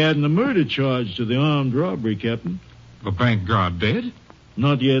might be adding a murder charge to the armed robbery, Captain. The bank guard dead?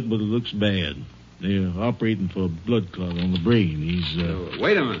 Not yet, but it looks bad. They're operating for a blood clot on the brain. He's,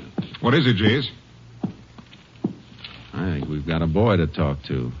 Wait a minute. What is it, Jace? I think we've got a boy to talk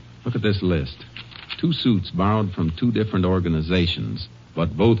to. Look at this list. 2 suits borrowed from 2 different organizations,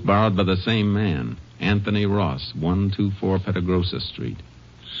 but both borrowed by the same man, Anthony Ross, 124 Petagrosa Street.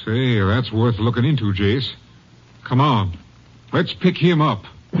 Say, that's worth looking into, Jace. Come on. Let's pick him up.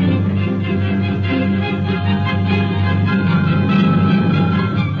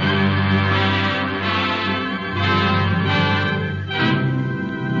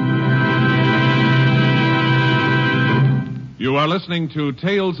 You are listening to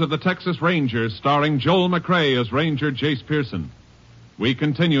Tales of the Texas Rangers, starring Joel McCrea as Ranger Jace Pearson. We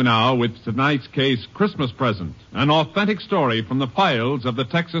continue now with tonight's case, Christmas Present, an authentic story from the files of the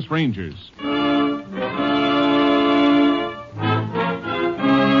Texas Rangers. The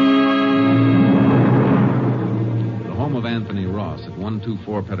home of Anthony Ross at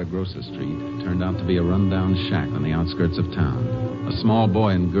 124 Petagrosa Street turned out to be a rundown shack on the outskirts of town. A small boy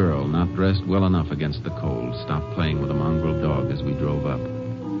and girl, not dressed well enough against the cold, stopped playing with a mongrel dog as we drove up.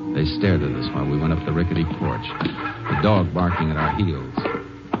 They stared at us while we went up the rickety porch, the dog barking at our heels.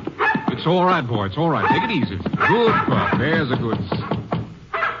 It's all right, boy. It's all right. Take it easy. Good pup. There's a good...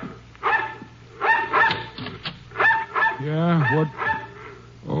 Yeah, what?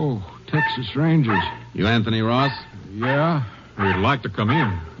 Oh, Texas Rangers. You Anthony Ross? Yeah? We'd like to come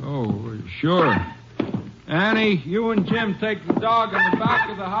in. Oh, sure. Annie, you and Jim take the dog in the back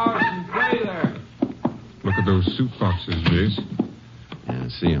of the house and play there. Look at those suit boxes, Jace. Yeah,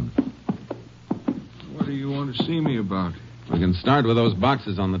 see them. What do you want to see me about? We can start with those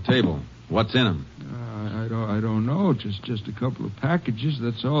boxes on the table. What's in them? I don't know. Just a couple of packages.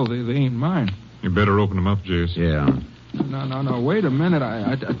 That's all. They ain't mine. You better open them up, Jace. Yeah. No. Wait a minte.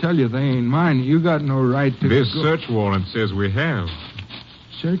 I tell you, they ain't mine. You got no right to... This search warrant says we have.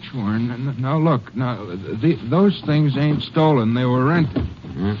 Search warrant? Now, look. Those things ain't stolen. They were rented.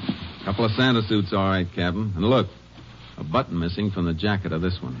 Couple of Santa suits, all right, Captain. And look, a button missing from the jacket of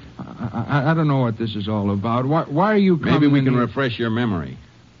this one. I don't know what this is all about. Why are you coming... Maybe we can refresh your memory.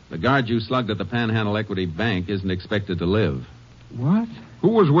 The guard you slugged at the Panhandle Equity Bank isn't expected to live. What? Who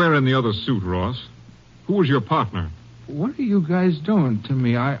was wearing the other suit, Ross? Who was your partner? What are you guys doing to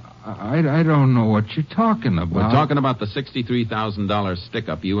me? I don't know what you're talking about. We're talking about the $63,000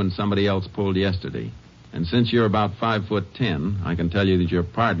 stick-up you and somebody else pulled yesterday. And since you're about 5'10", I can tell you that your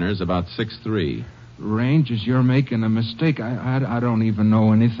partner's about 6'3". Rangers, you're making a mistake. I don't even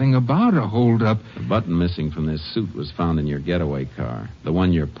know anything about a holdup. The button missing from this suit was found in your getaway car, the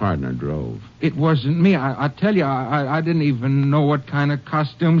one your partner drove. It wasn't me. I tell you, I didn't even know what kind of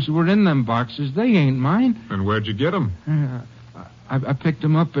costumes were in them boxes. They ain't mine. Then where'd you get them? I picked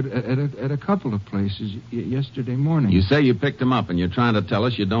them up at a couple of places yesterday morning. You say you picked them up, and you're trying to tell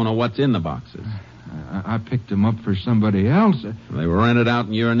us you don't know what's in the boxes. I picked them up for somebody else. They were rented out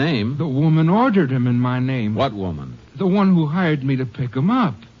in your name. The woman ordered them in my name. What woman? The one who hired me to pick them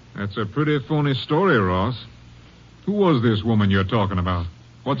up. That's a pretty phony story, Ross. Who was this woman you're talking about?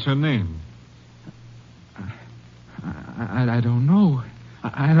 What's her name? I don't know.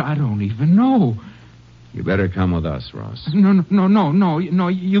 I don't even know. You better come with us, Ross. No.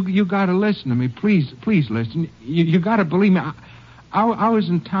 You gotta listen to me. Please listen. You gotta believe me. I was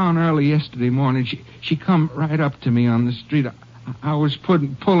in town early yesterday morning. She come right up to me on the street. I was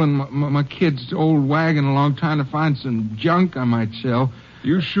pulling my kid's old wagon along, trying to find some junk I might sell.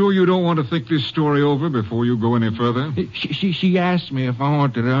 You sure you don't want to think this story over before you go any further? She asked me if I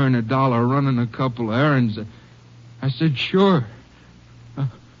wanted to earn $1 running a couple of errands. I said, sure.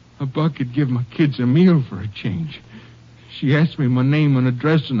 A buck could give my kids a meal for a change. She asked me my name and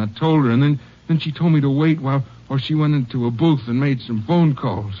address, and I told her, and then she told me to wait while she went into a booth and made some phone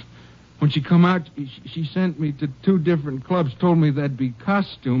calls. When she come out, she sent me to 2 different clubs, told me there'd be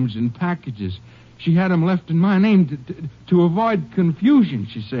costumes and packages. She had them left in my name to avoid confusion,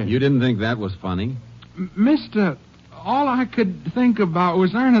 she said. You didn't think that was funny? Mister, all I could think about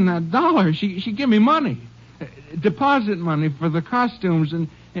was earning that $1. She gave me money, deposit money for the costumes,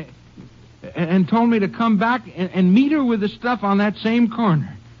 and told me to come back and meet her with the stuff on that same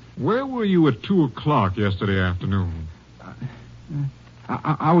corner. Where were you at 2 o'clock yesterday afternoon?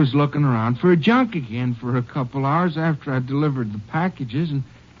 I was looking around for a junk again for a couple hours after I delivered the packages, and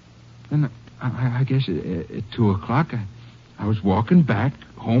then I guess at 2 o'clock I was walking back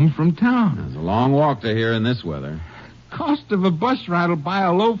home from town. It was a long walk to here in this weather. Cost of a bus ride will buy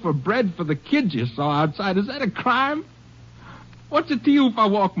a loaf of bread for the kids you saw outside. Is that a crime? What's it to you if I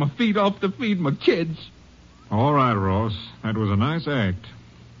walk my feet off to feed my kids? All right, Ross. That was a nice act.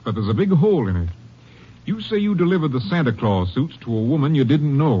 But there's a big hole in it. You say you delivered the Santa Claus suits to a woman you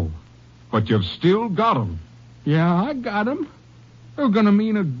didn't know. But you've still got them. Yeah, I got them. They're going to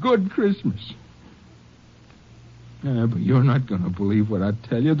mean a good Christmas. But you're not going to believe what I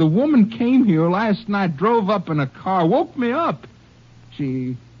tell you. The woman came here last night, drove up in a car, woke me up.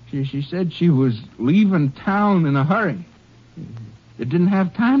 She said she was leaving town in a hurry. didn't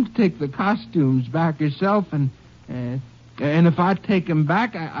have time to take the costumes back herself, and if I take them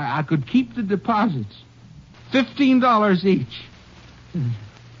back, I could keep the deposits. $15 each.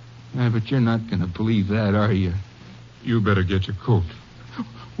 But you're not going to believe that, are you? You better get your coat.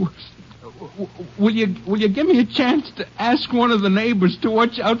 Will you give me a chance to ask one of the neighbors to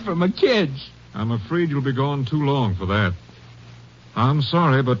watch out for my kids? I'm afraid you'll be gone too long for that. I'm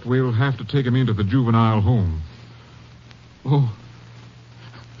sorry, but we'll have to take him into the juvenile home. Oh.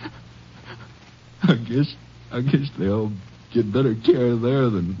 I guess they'll get better care there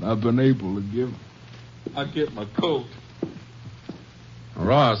than I've been able to give. I'll get my coat.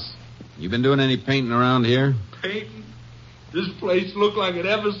 Ross, you been doing any painting around here? Painting? This place looked like it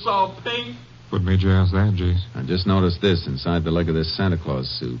ever saw paint. What made you ask that, Jace? I just noticed this inside the leg of this Santa Claus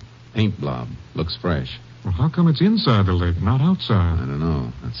suit. Paint blob. Looks fresh. Well, how come it's inside the leg, not outside? I don't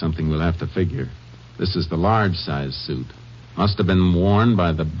know. That's something we'll have to figure. This is the large size suit. Must have been worn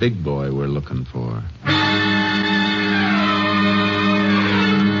by the big boy we're looking for.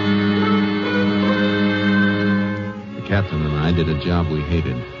 The captain and I did a job we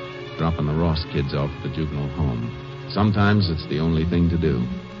hated, dropping the Ross kids off at the juvenile home. Sometimes it's the only thing to do.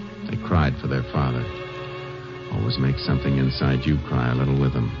 They cried for their father. Always make something inside you cry a little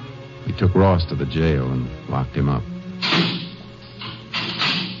with them. We took Ross to the jail and locked him up.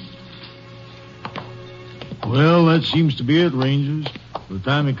 Well, that seems to be it, Rangers. By the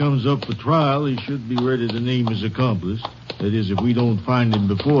time he comes up for trial, he should be ready to name his accomplice. That is, if we don't find him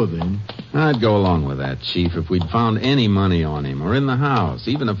before then. I'd go along with that, Chief, if we'd found any money on him or in the house,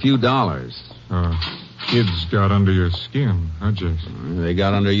 even a few dollars. Kids got under your skin, huh, Jason? They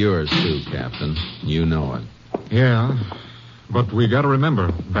got under yours, too, Captain. You know it. Yeah, but we got to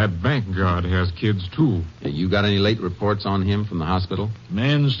remember, that bank guard has kids, too. You got any late reports on him from the hospital?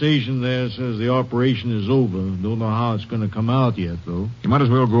 Man stationed there says the operation is over. Don't know how it's going to come out yet, though. You might as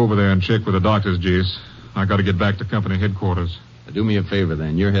well go over there and check with the doctors, Jace. I got to get back to company headquarters. Do me a favor,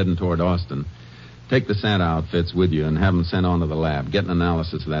 then. You're heading toward Austin. Take the Santa outfits with you and have them sent on to the lab. Get an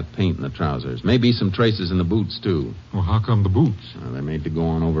analysis of that paint in the trousers. Maybe some traces in the boots, too. Well, how come the boots? They're made to go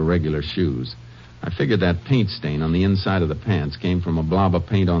on over regular shoes. I figured that paint stain on the inside of the pants came from a blob of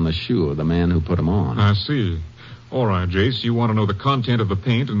paint on the shoe of the man who put them on. I see. All right, Jace, you want to know the content of the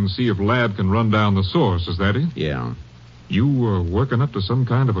paint and see if lab can run down the source, is that it? Yeah. You working up to some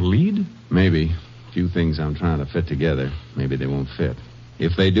kind of a lead? Maybe. A few things I'm trying to fit together. Maybe they won't fit.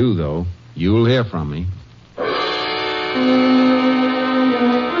 If they do, though, you'll hear from me.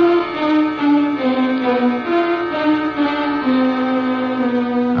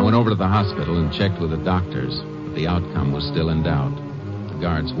 I went over to the hospital and checked with the doctors, but the outcome was still in doubt. The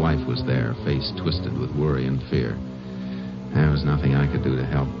guard's wife was there, face twisted with worry and fear. There was nothing I could do to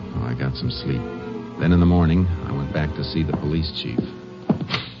help. Oh, I got some sleep. Then in the morning, I went back to see the police chief.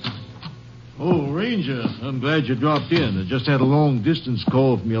 Oh, Ranger, I'm glad you dropped in. I just had a long-distance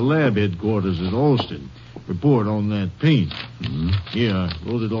call from your lab headquarters at Austin. Report on that paint. Mm-hmm. Here, I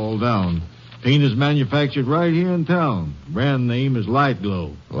wrote it all down. Paint is manufactured right here in town. Brand name is Light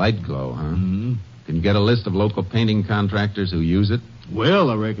Glow. Light Glow, huh? Mm-hmm. Can you get a list of local painting contractors who use it?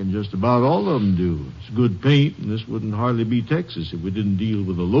 Well, I reckon just about all of them do. It's good paint, and this wouldn't hardly be Texas if we didn't deal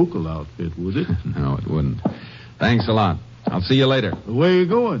with a local outfit, would it? No, it wouldn't. Thanks a lot. I'll see you later. Where are you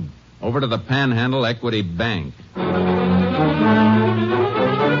going? Over to the Panhandle Equity Bank.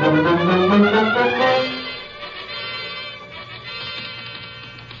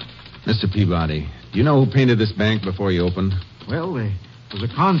 Mr. Peabody, do you know who painted this bank before you opened? Well, there was a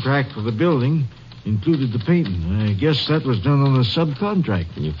contract for the building, included the painting. I guess that was done on a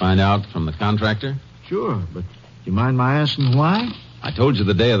subcontract. Can you find out from the contractor? Sure, but do you mind my asking why? I told you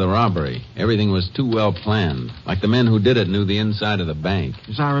the day of the robbery. Everything was too well planned. Like the men who did it knew the inside of the bank.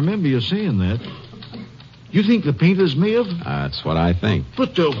 Yes, I remember you saying that. You think the painters may have? That's what I think.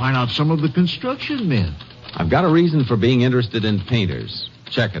 But why not some of the construction men? I've got a reason for being interested in painters.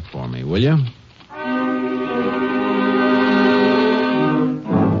 Check it for me, will you?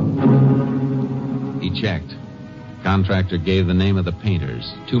 He checked. Contractor gave the name of the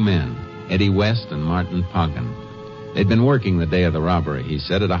painters. 2 men, Eddie West and Martin Poggin. They'd been working the day of the robbery, he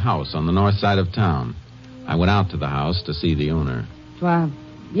said, at a house on the north side of town. I went out to the house to see the owner. Why,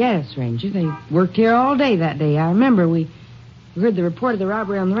 yes, Ranger. They worked here all day that day. I remember we heard the report of the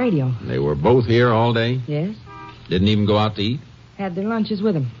robbery on the radio. They were both here all day? Yes. Didn't even go out to eat? Had their lunches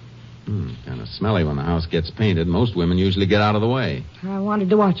with them. Kind of smelly when the house gets painted. Most women usually get out of the way. I wanted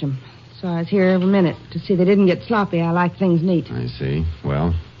to watch them, so I was here every minute to see they didn't get sloppy. I like things neat. I see.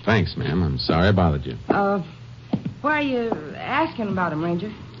 Well, thanks, ma'am. I'm sorry I bothered you. Why are you asking about them,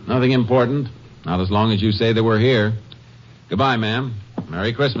 Ranger? Nothing important. Not as long as you say they were here. Goodbye, ma'am.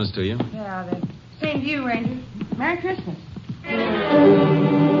 Merry Christmas to you. Yeah, the same to you, Ranger. Merry Christmas.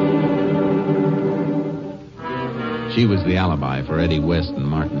 She was the alibi for Eddie West and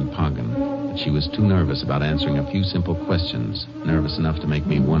Martin Poggin. But she was too nervous about answering a few simple questions, nervous enough to make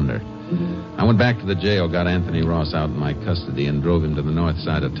me wonder. I went back to the jail, got Anthony Ross out in my custody, and drove him to the north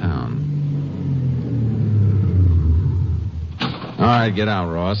side of town. All right, get out,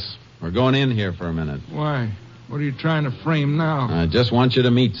 Ross. We're going in here for a minute. Why? What are you trying to frame now? I just want you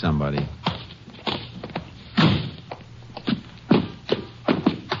to meet somebody.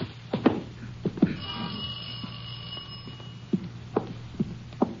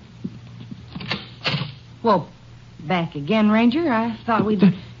 Well, back again, Ranger. I thought we'd...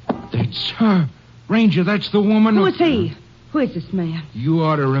 That's her. Ranger, that's the woman... Who is he? Who is this man? You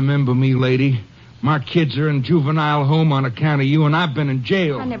ought to remember me, lady. My kids are in juvenile home on account of you, and I've been in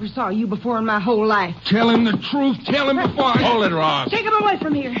jail. I never saw you before in my whole life. Tell him the truth. Tell him before I... Hold it, Ross. Take him away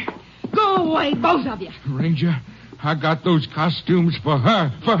from here. Go away, both of you. Ranger, I got those costumes for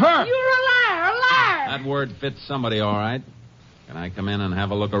her. For her! You're a liar, a liar! That word fits somebody all right. Can I come in and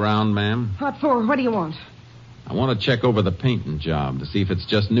have a look around, ma'am? What for? What do you want? I want to check over the painting job to see if it's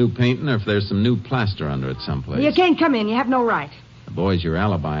just new painting or if there's some new plaster under it someplace. You can't come in. You have no right. The boys you're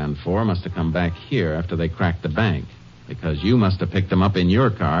alibiing for must have come back here after they cracked the bank, because you must have picked them up in your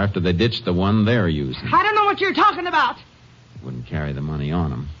car after they ditched the one they're using. I don't know what you're talking about. Wouldn't carry the money on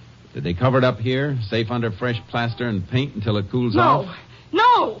them. Did they cover it up here, safe under fresh plaster and paint until it cools off?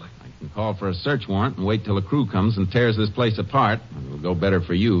 No. I can call for a search warrant and wait till the crew comes and tears this place apart. It'll go better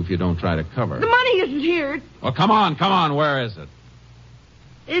for you if you don't try to cover it. The money isn't here. Well, come on. Where is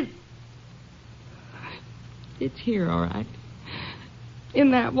it? It's here, all right.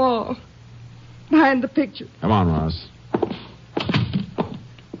 In that wall. Behind the picture. Come on, Ross.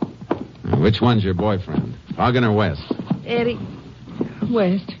 Now, which one's your boyfriend? Poggin or West? Eddie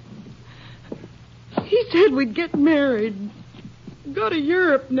West. He said we'd get married. Go to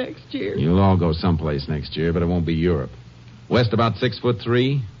Europe next year. You'll all go someplace next year, but it won't be Europe. West about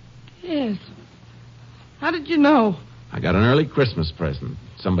 6'3"? Yes. How did you know? I got an early Christmas present.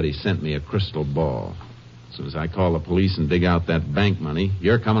 Somebody sent me a crystal ball. As soon as I call the police and dig out that bank money,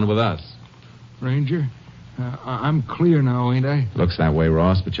 you're coming with us. Ranger, I'm clear now, ain't I? Looks that way,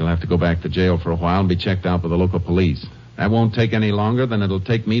 Ross, but you'll have to go back to jail for a while and be checked out by the local police. That won't take any longer than it'll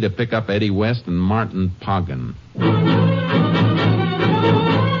take me to pick up Eddie West and Martin Poggin.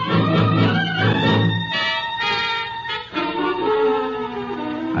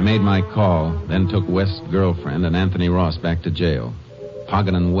 I made my call, then took West's girlfriend and Anthony Ross back to jail.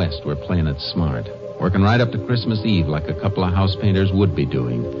 Poggin and West were playing it smart, working right up to Christmas Eve like a couple of house painters would be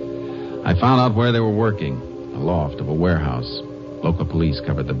doing. I found out where they were working, a loft of a warehouse. Local police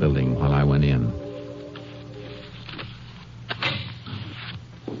covered the building while I went in.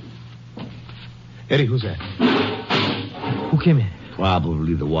 Eddie, who's that? Who came in?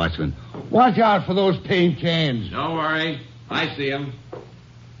 Probably the watchman. Watch out for those paint cans. Don't worry. I see him.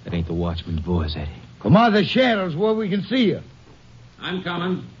 That ain't the watchman's voice, Eddie. Come out of the shadows where we can see you. I'm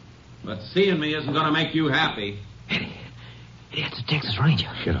coming. But seeing me isn't going to make you happy. Eddie, it's the Texas Ranger.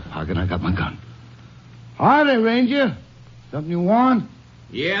 Shut up, Poggin. I got my gun. Howdy, Ranger. Something you want?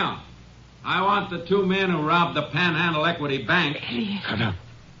 Yeah. I want the two men who robbed the Panhandle Equity Bank. Shut up.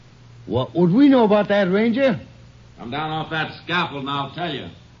 What would we know about that, Ranger? Come down off that scaffold and I'll tell you.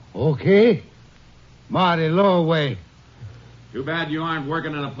 Okay. Marty, lower way. Too bad you aren't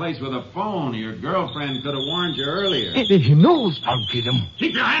working in a place with a phone. Your girlfriend could have warned you earlier. Eddie, he knows. I'll get him.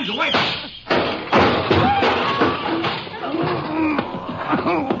 Keep your hands away.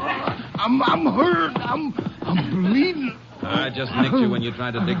 I'm hurt. I'm bleeding. I just nicked you when you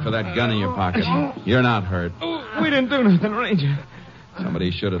tried to dig for that gun in your pocket. You're not hurt. We didn't do nothing, Ranger.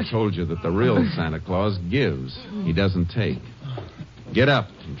 Somebody should have told you that the real Santa Claus gives. He doesn't take. Get up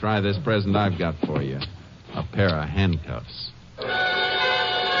and try this present I've got for you. A pair of handcuffs.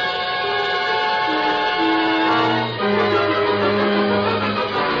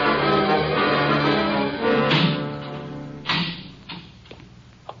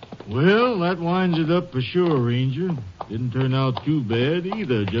 Well, that winds it up for sure, Ranger. Didn't turn out too bad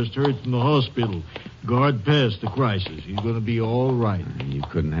either. Just heard from the hospital. Guard passed the crisis. He's going to be all right. You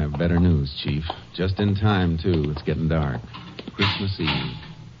couldn't have better news, Chief. Just in time, too. It's getting dark. Christmas Eve.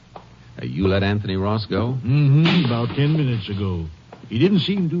 You let Anthony Ross go? Mm-hmm. About 10 minutes ago. He didn't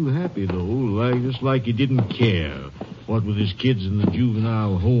seem too happy, though. Just like he didn't care. What with his kids in the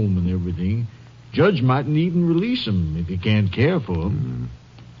juvenile home and everything. Judge mightn't even release him if he can't care for him.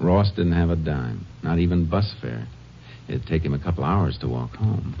 Ross didn't have a dime. Not even bus fare. It'd take him a couple hours to walk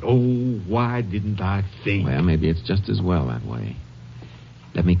home. Oh, why didn't I think? Well, maybe it's just as well that way.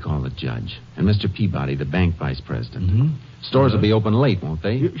 Let me call the judge. And Mr. Peabody, the bank vice president. Mm-hmm. Stores will be open late, won't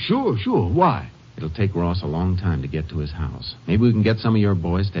they? Sure. Why? It'll take Ross a long time to get to his house. Maybe we can get some of your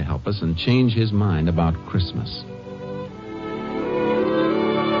boys to help us and change his mind about Christmas.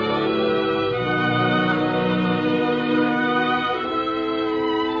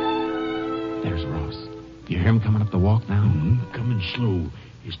 There's Ross. You hear him coming up the walk now? Mm-hmm. Coming slow.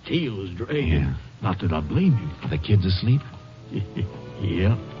 His tail is dragging. Yeah. Not that I blame him. Are the kids asleep?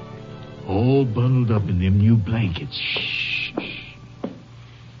 Yeah. All bundled up in them new blankets. Shh.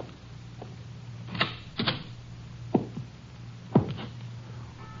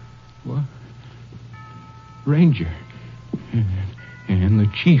 What? Ranger. And the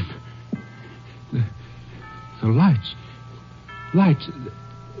chief. The lights. Lights.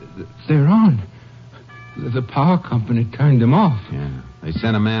 They're on. The power company turned them off. Yeah. They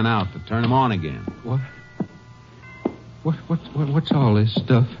sent a man out to turn them on again. What? What's all this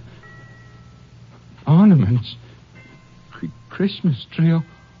stuff? Ornaments. Christmas tree.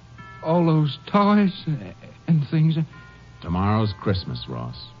 All those toys and things. Tomorrow's Christmas,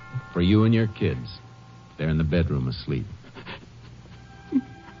 Ross. For you and your kids. They're in the bedroom asleep.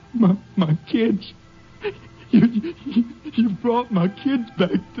 My kids. You brought my kids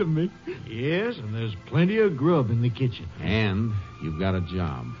back to me. Yes, and there's plenty of grub in the kitchen. And you've got a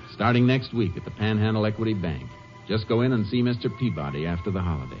job. Starting next week at the Panhandle Equity Bank. Just go in and see Mr. Peabody after the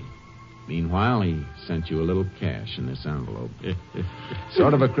holiday. Meanwhile, he sent you a little cash in this envelope.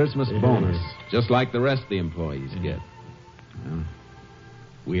 Sort of a Christmas bonus, just like the rest of the employees get. Well,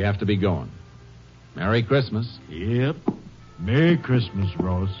 we have to be going. Merry Christmas. Yep. Merry Christmas,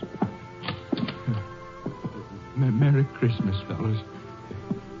 Ross. Merry Christmas, fellas.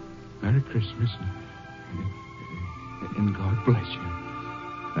 Merry Christmas. And God bless you.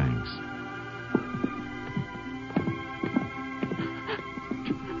 Thanks.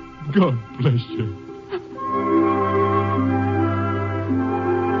 God bless you.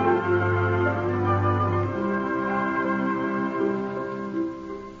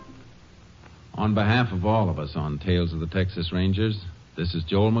 On behalf of all of us on Tales of the Texas Rangers, this is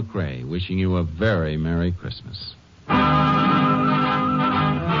Joel McCrae wishing you a very Merry Christmas.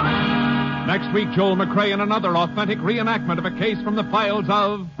 Next week, Joel McCrae in another authentic reenactment of a case from the files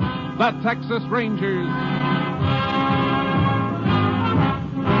of the Texas Rangers.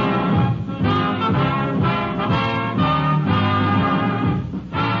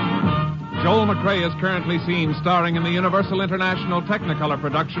 Joel McCrae is currently seen starring in the Universal International Technicolor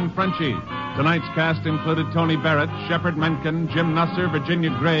production Frenchie. Tonight's cast included Tony Barrett, Shepard Menken, Jim Nusser, Virginia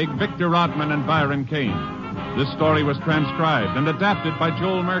Gregg, Victor Rodman, and Byron Kane. This story was transcribed and adapted by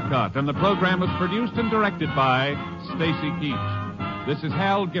Joel Murcott, and the program was produced and directed by Stacy Keach. This is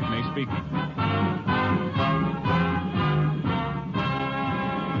Hal Gibney speaking.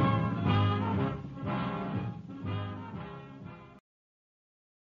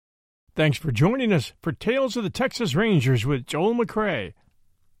 Thanks for joining us for Tales of the Texas Rangers with Joel McCrae.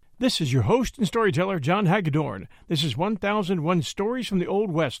 This is your host and storyteller, John Hagedorn. This is 1001 Stories from the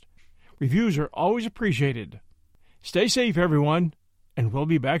Old West. Reviews are always appreciated. Stay safe, everyone, and we'll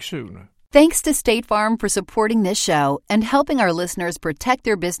be back soon. Thanks to State Farm for supporting this show and helping our listeners protect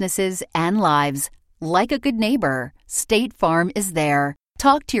their businesses and lives. Like a good neighbor, State Farm is there.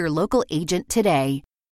 Talk to your local agent today.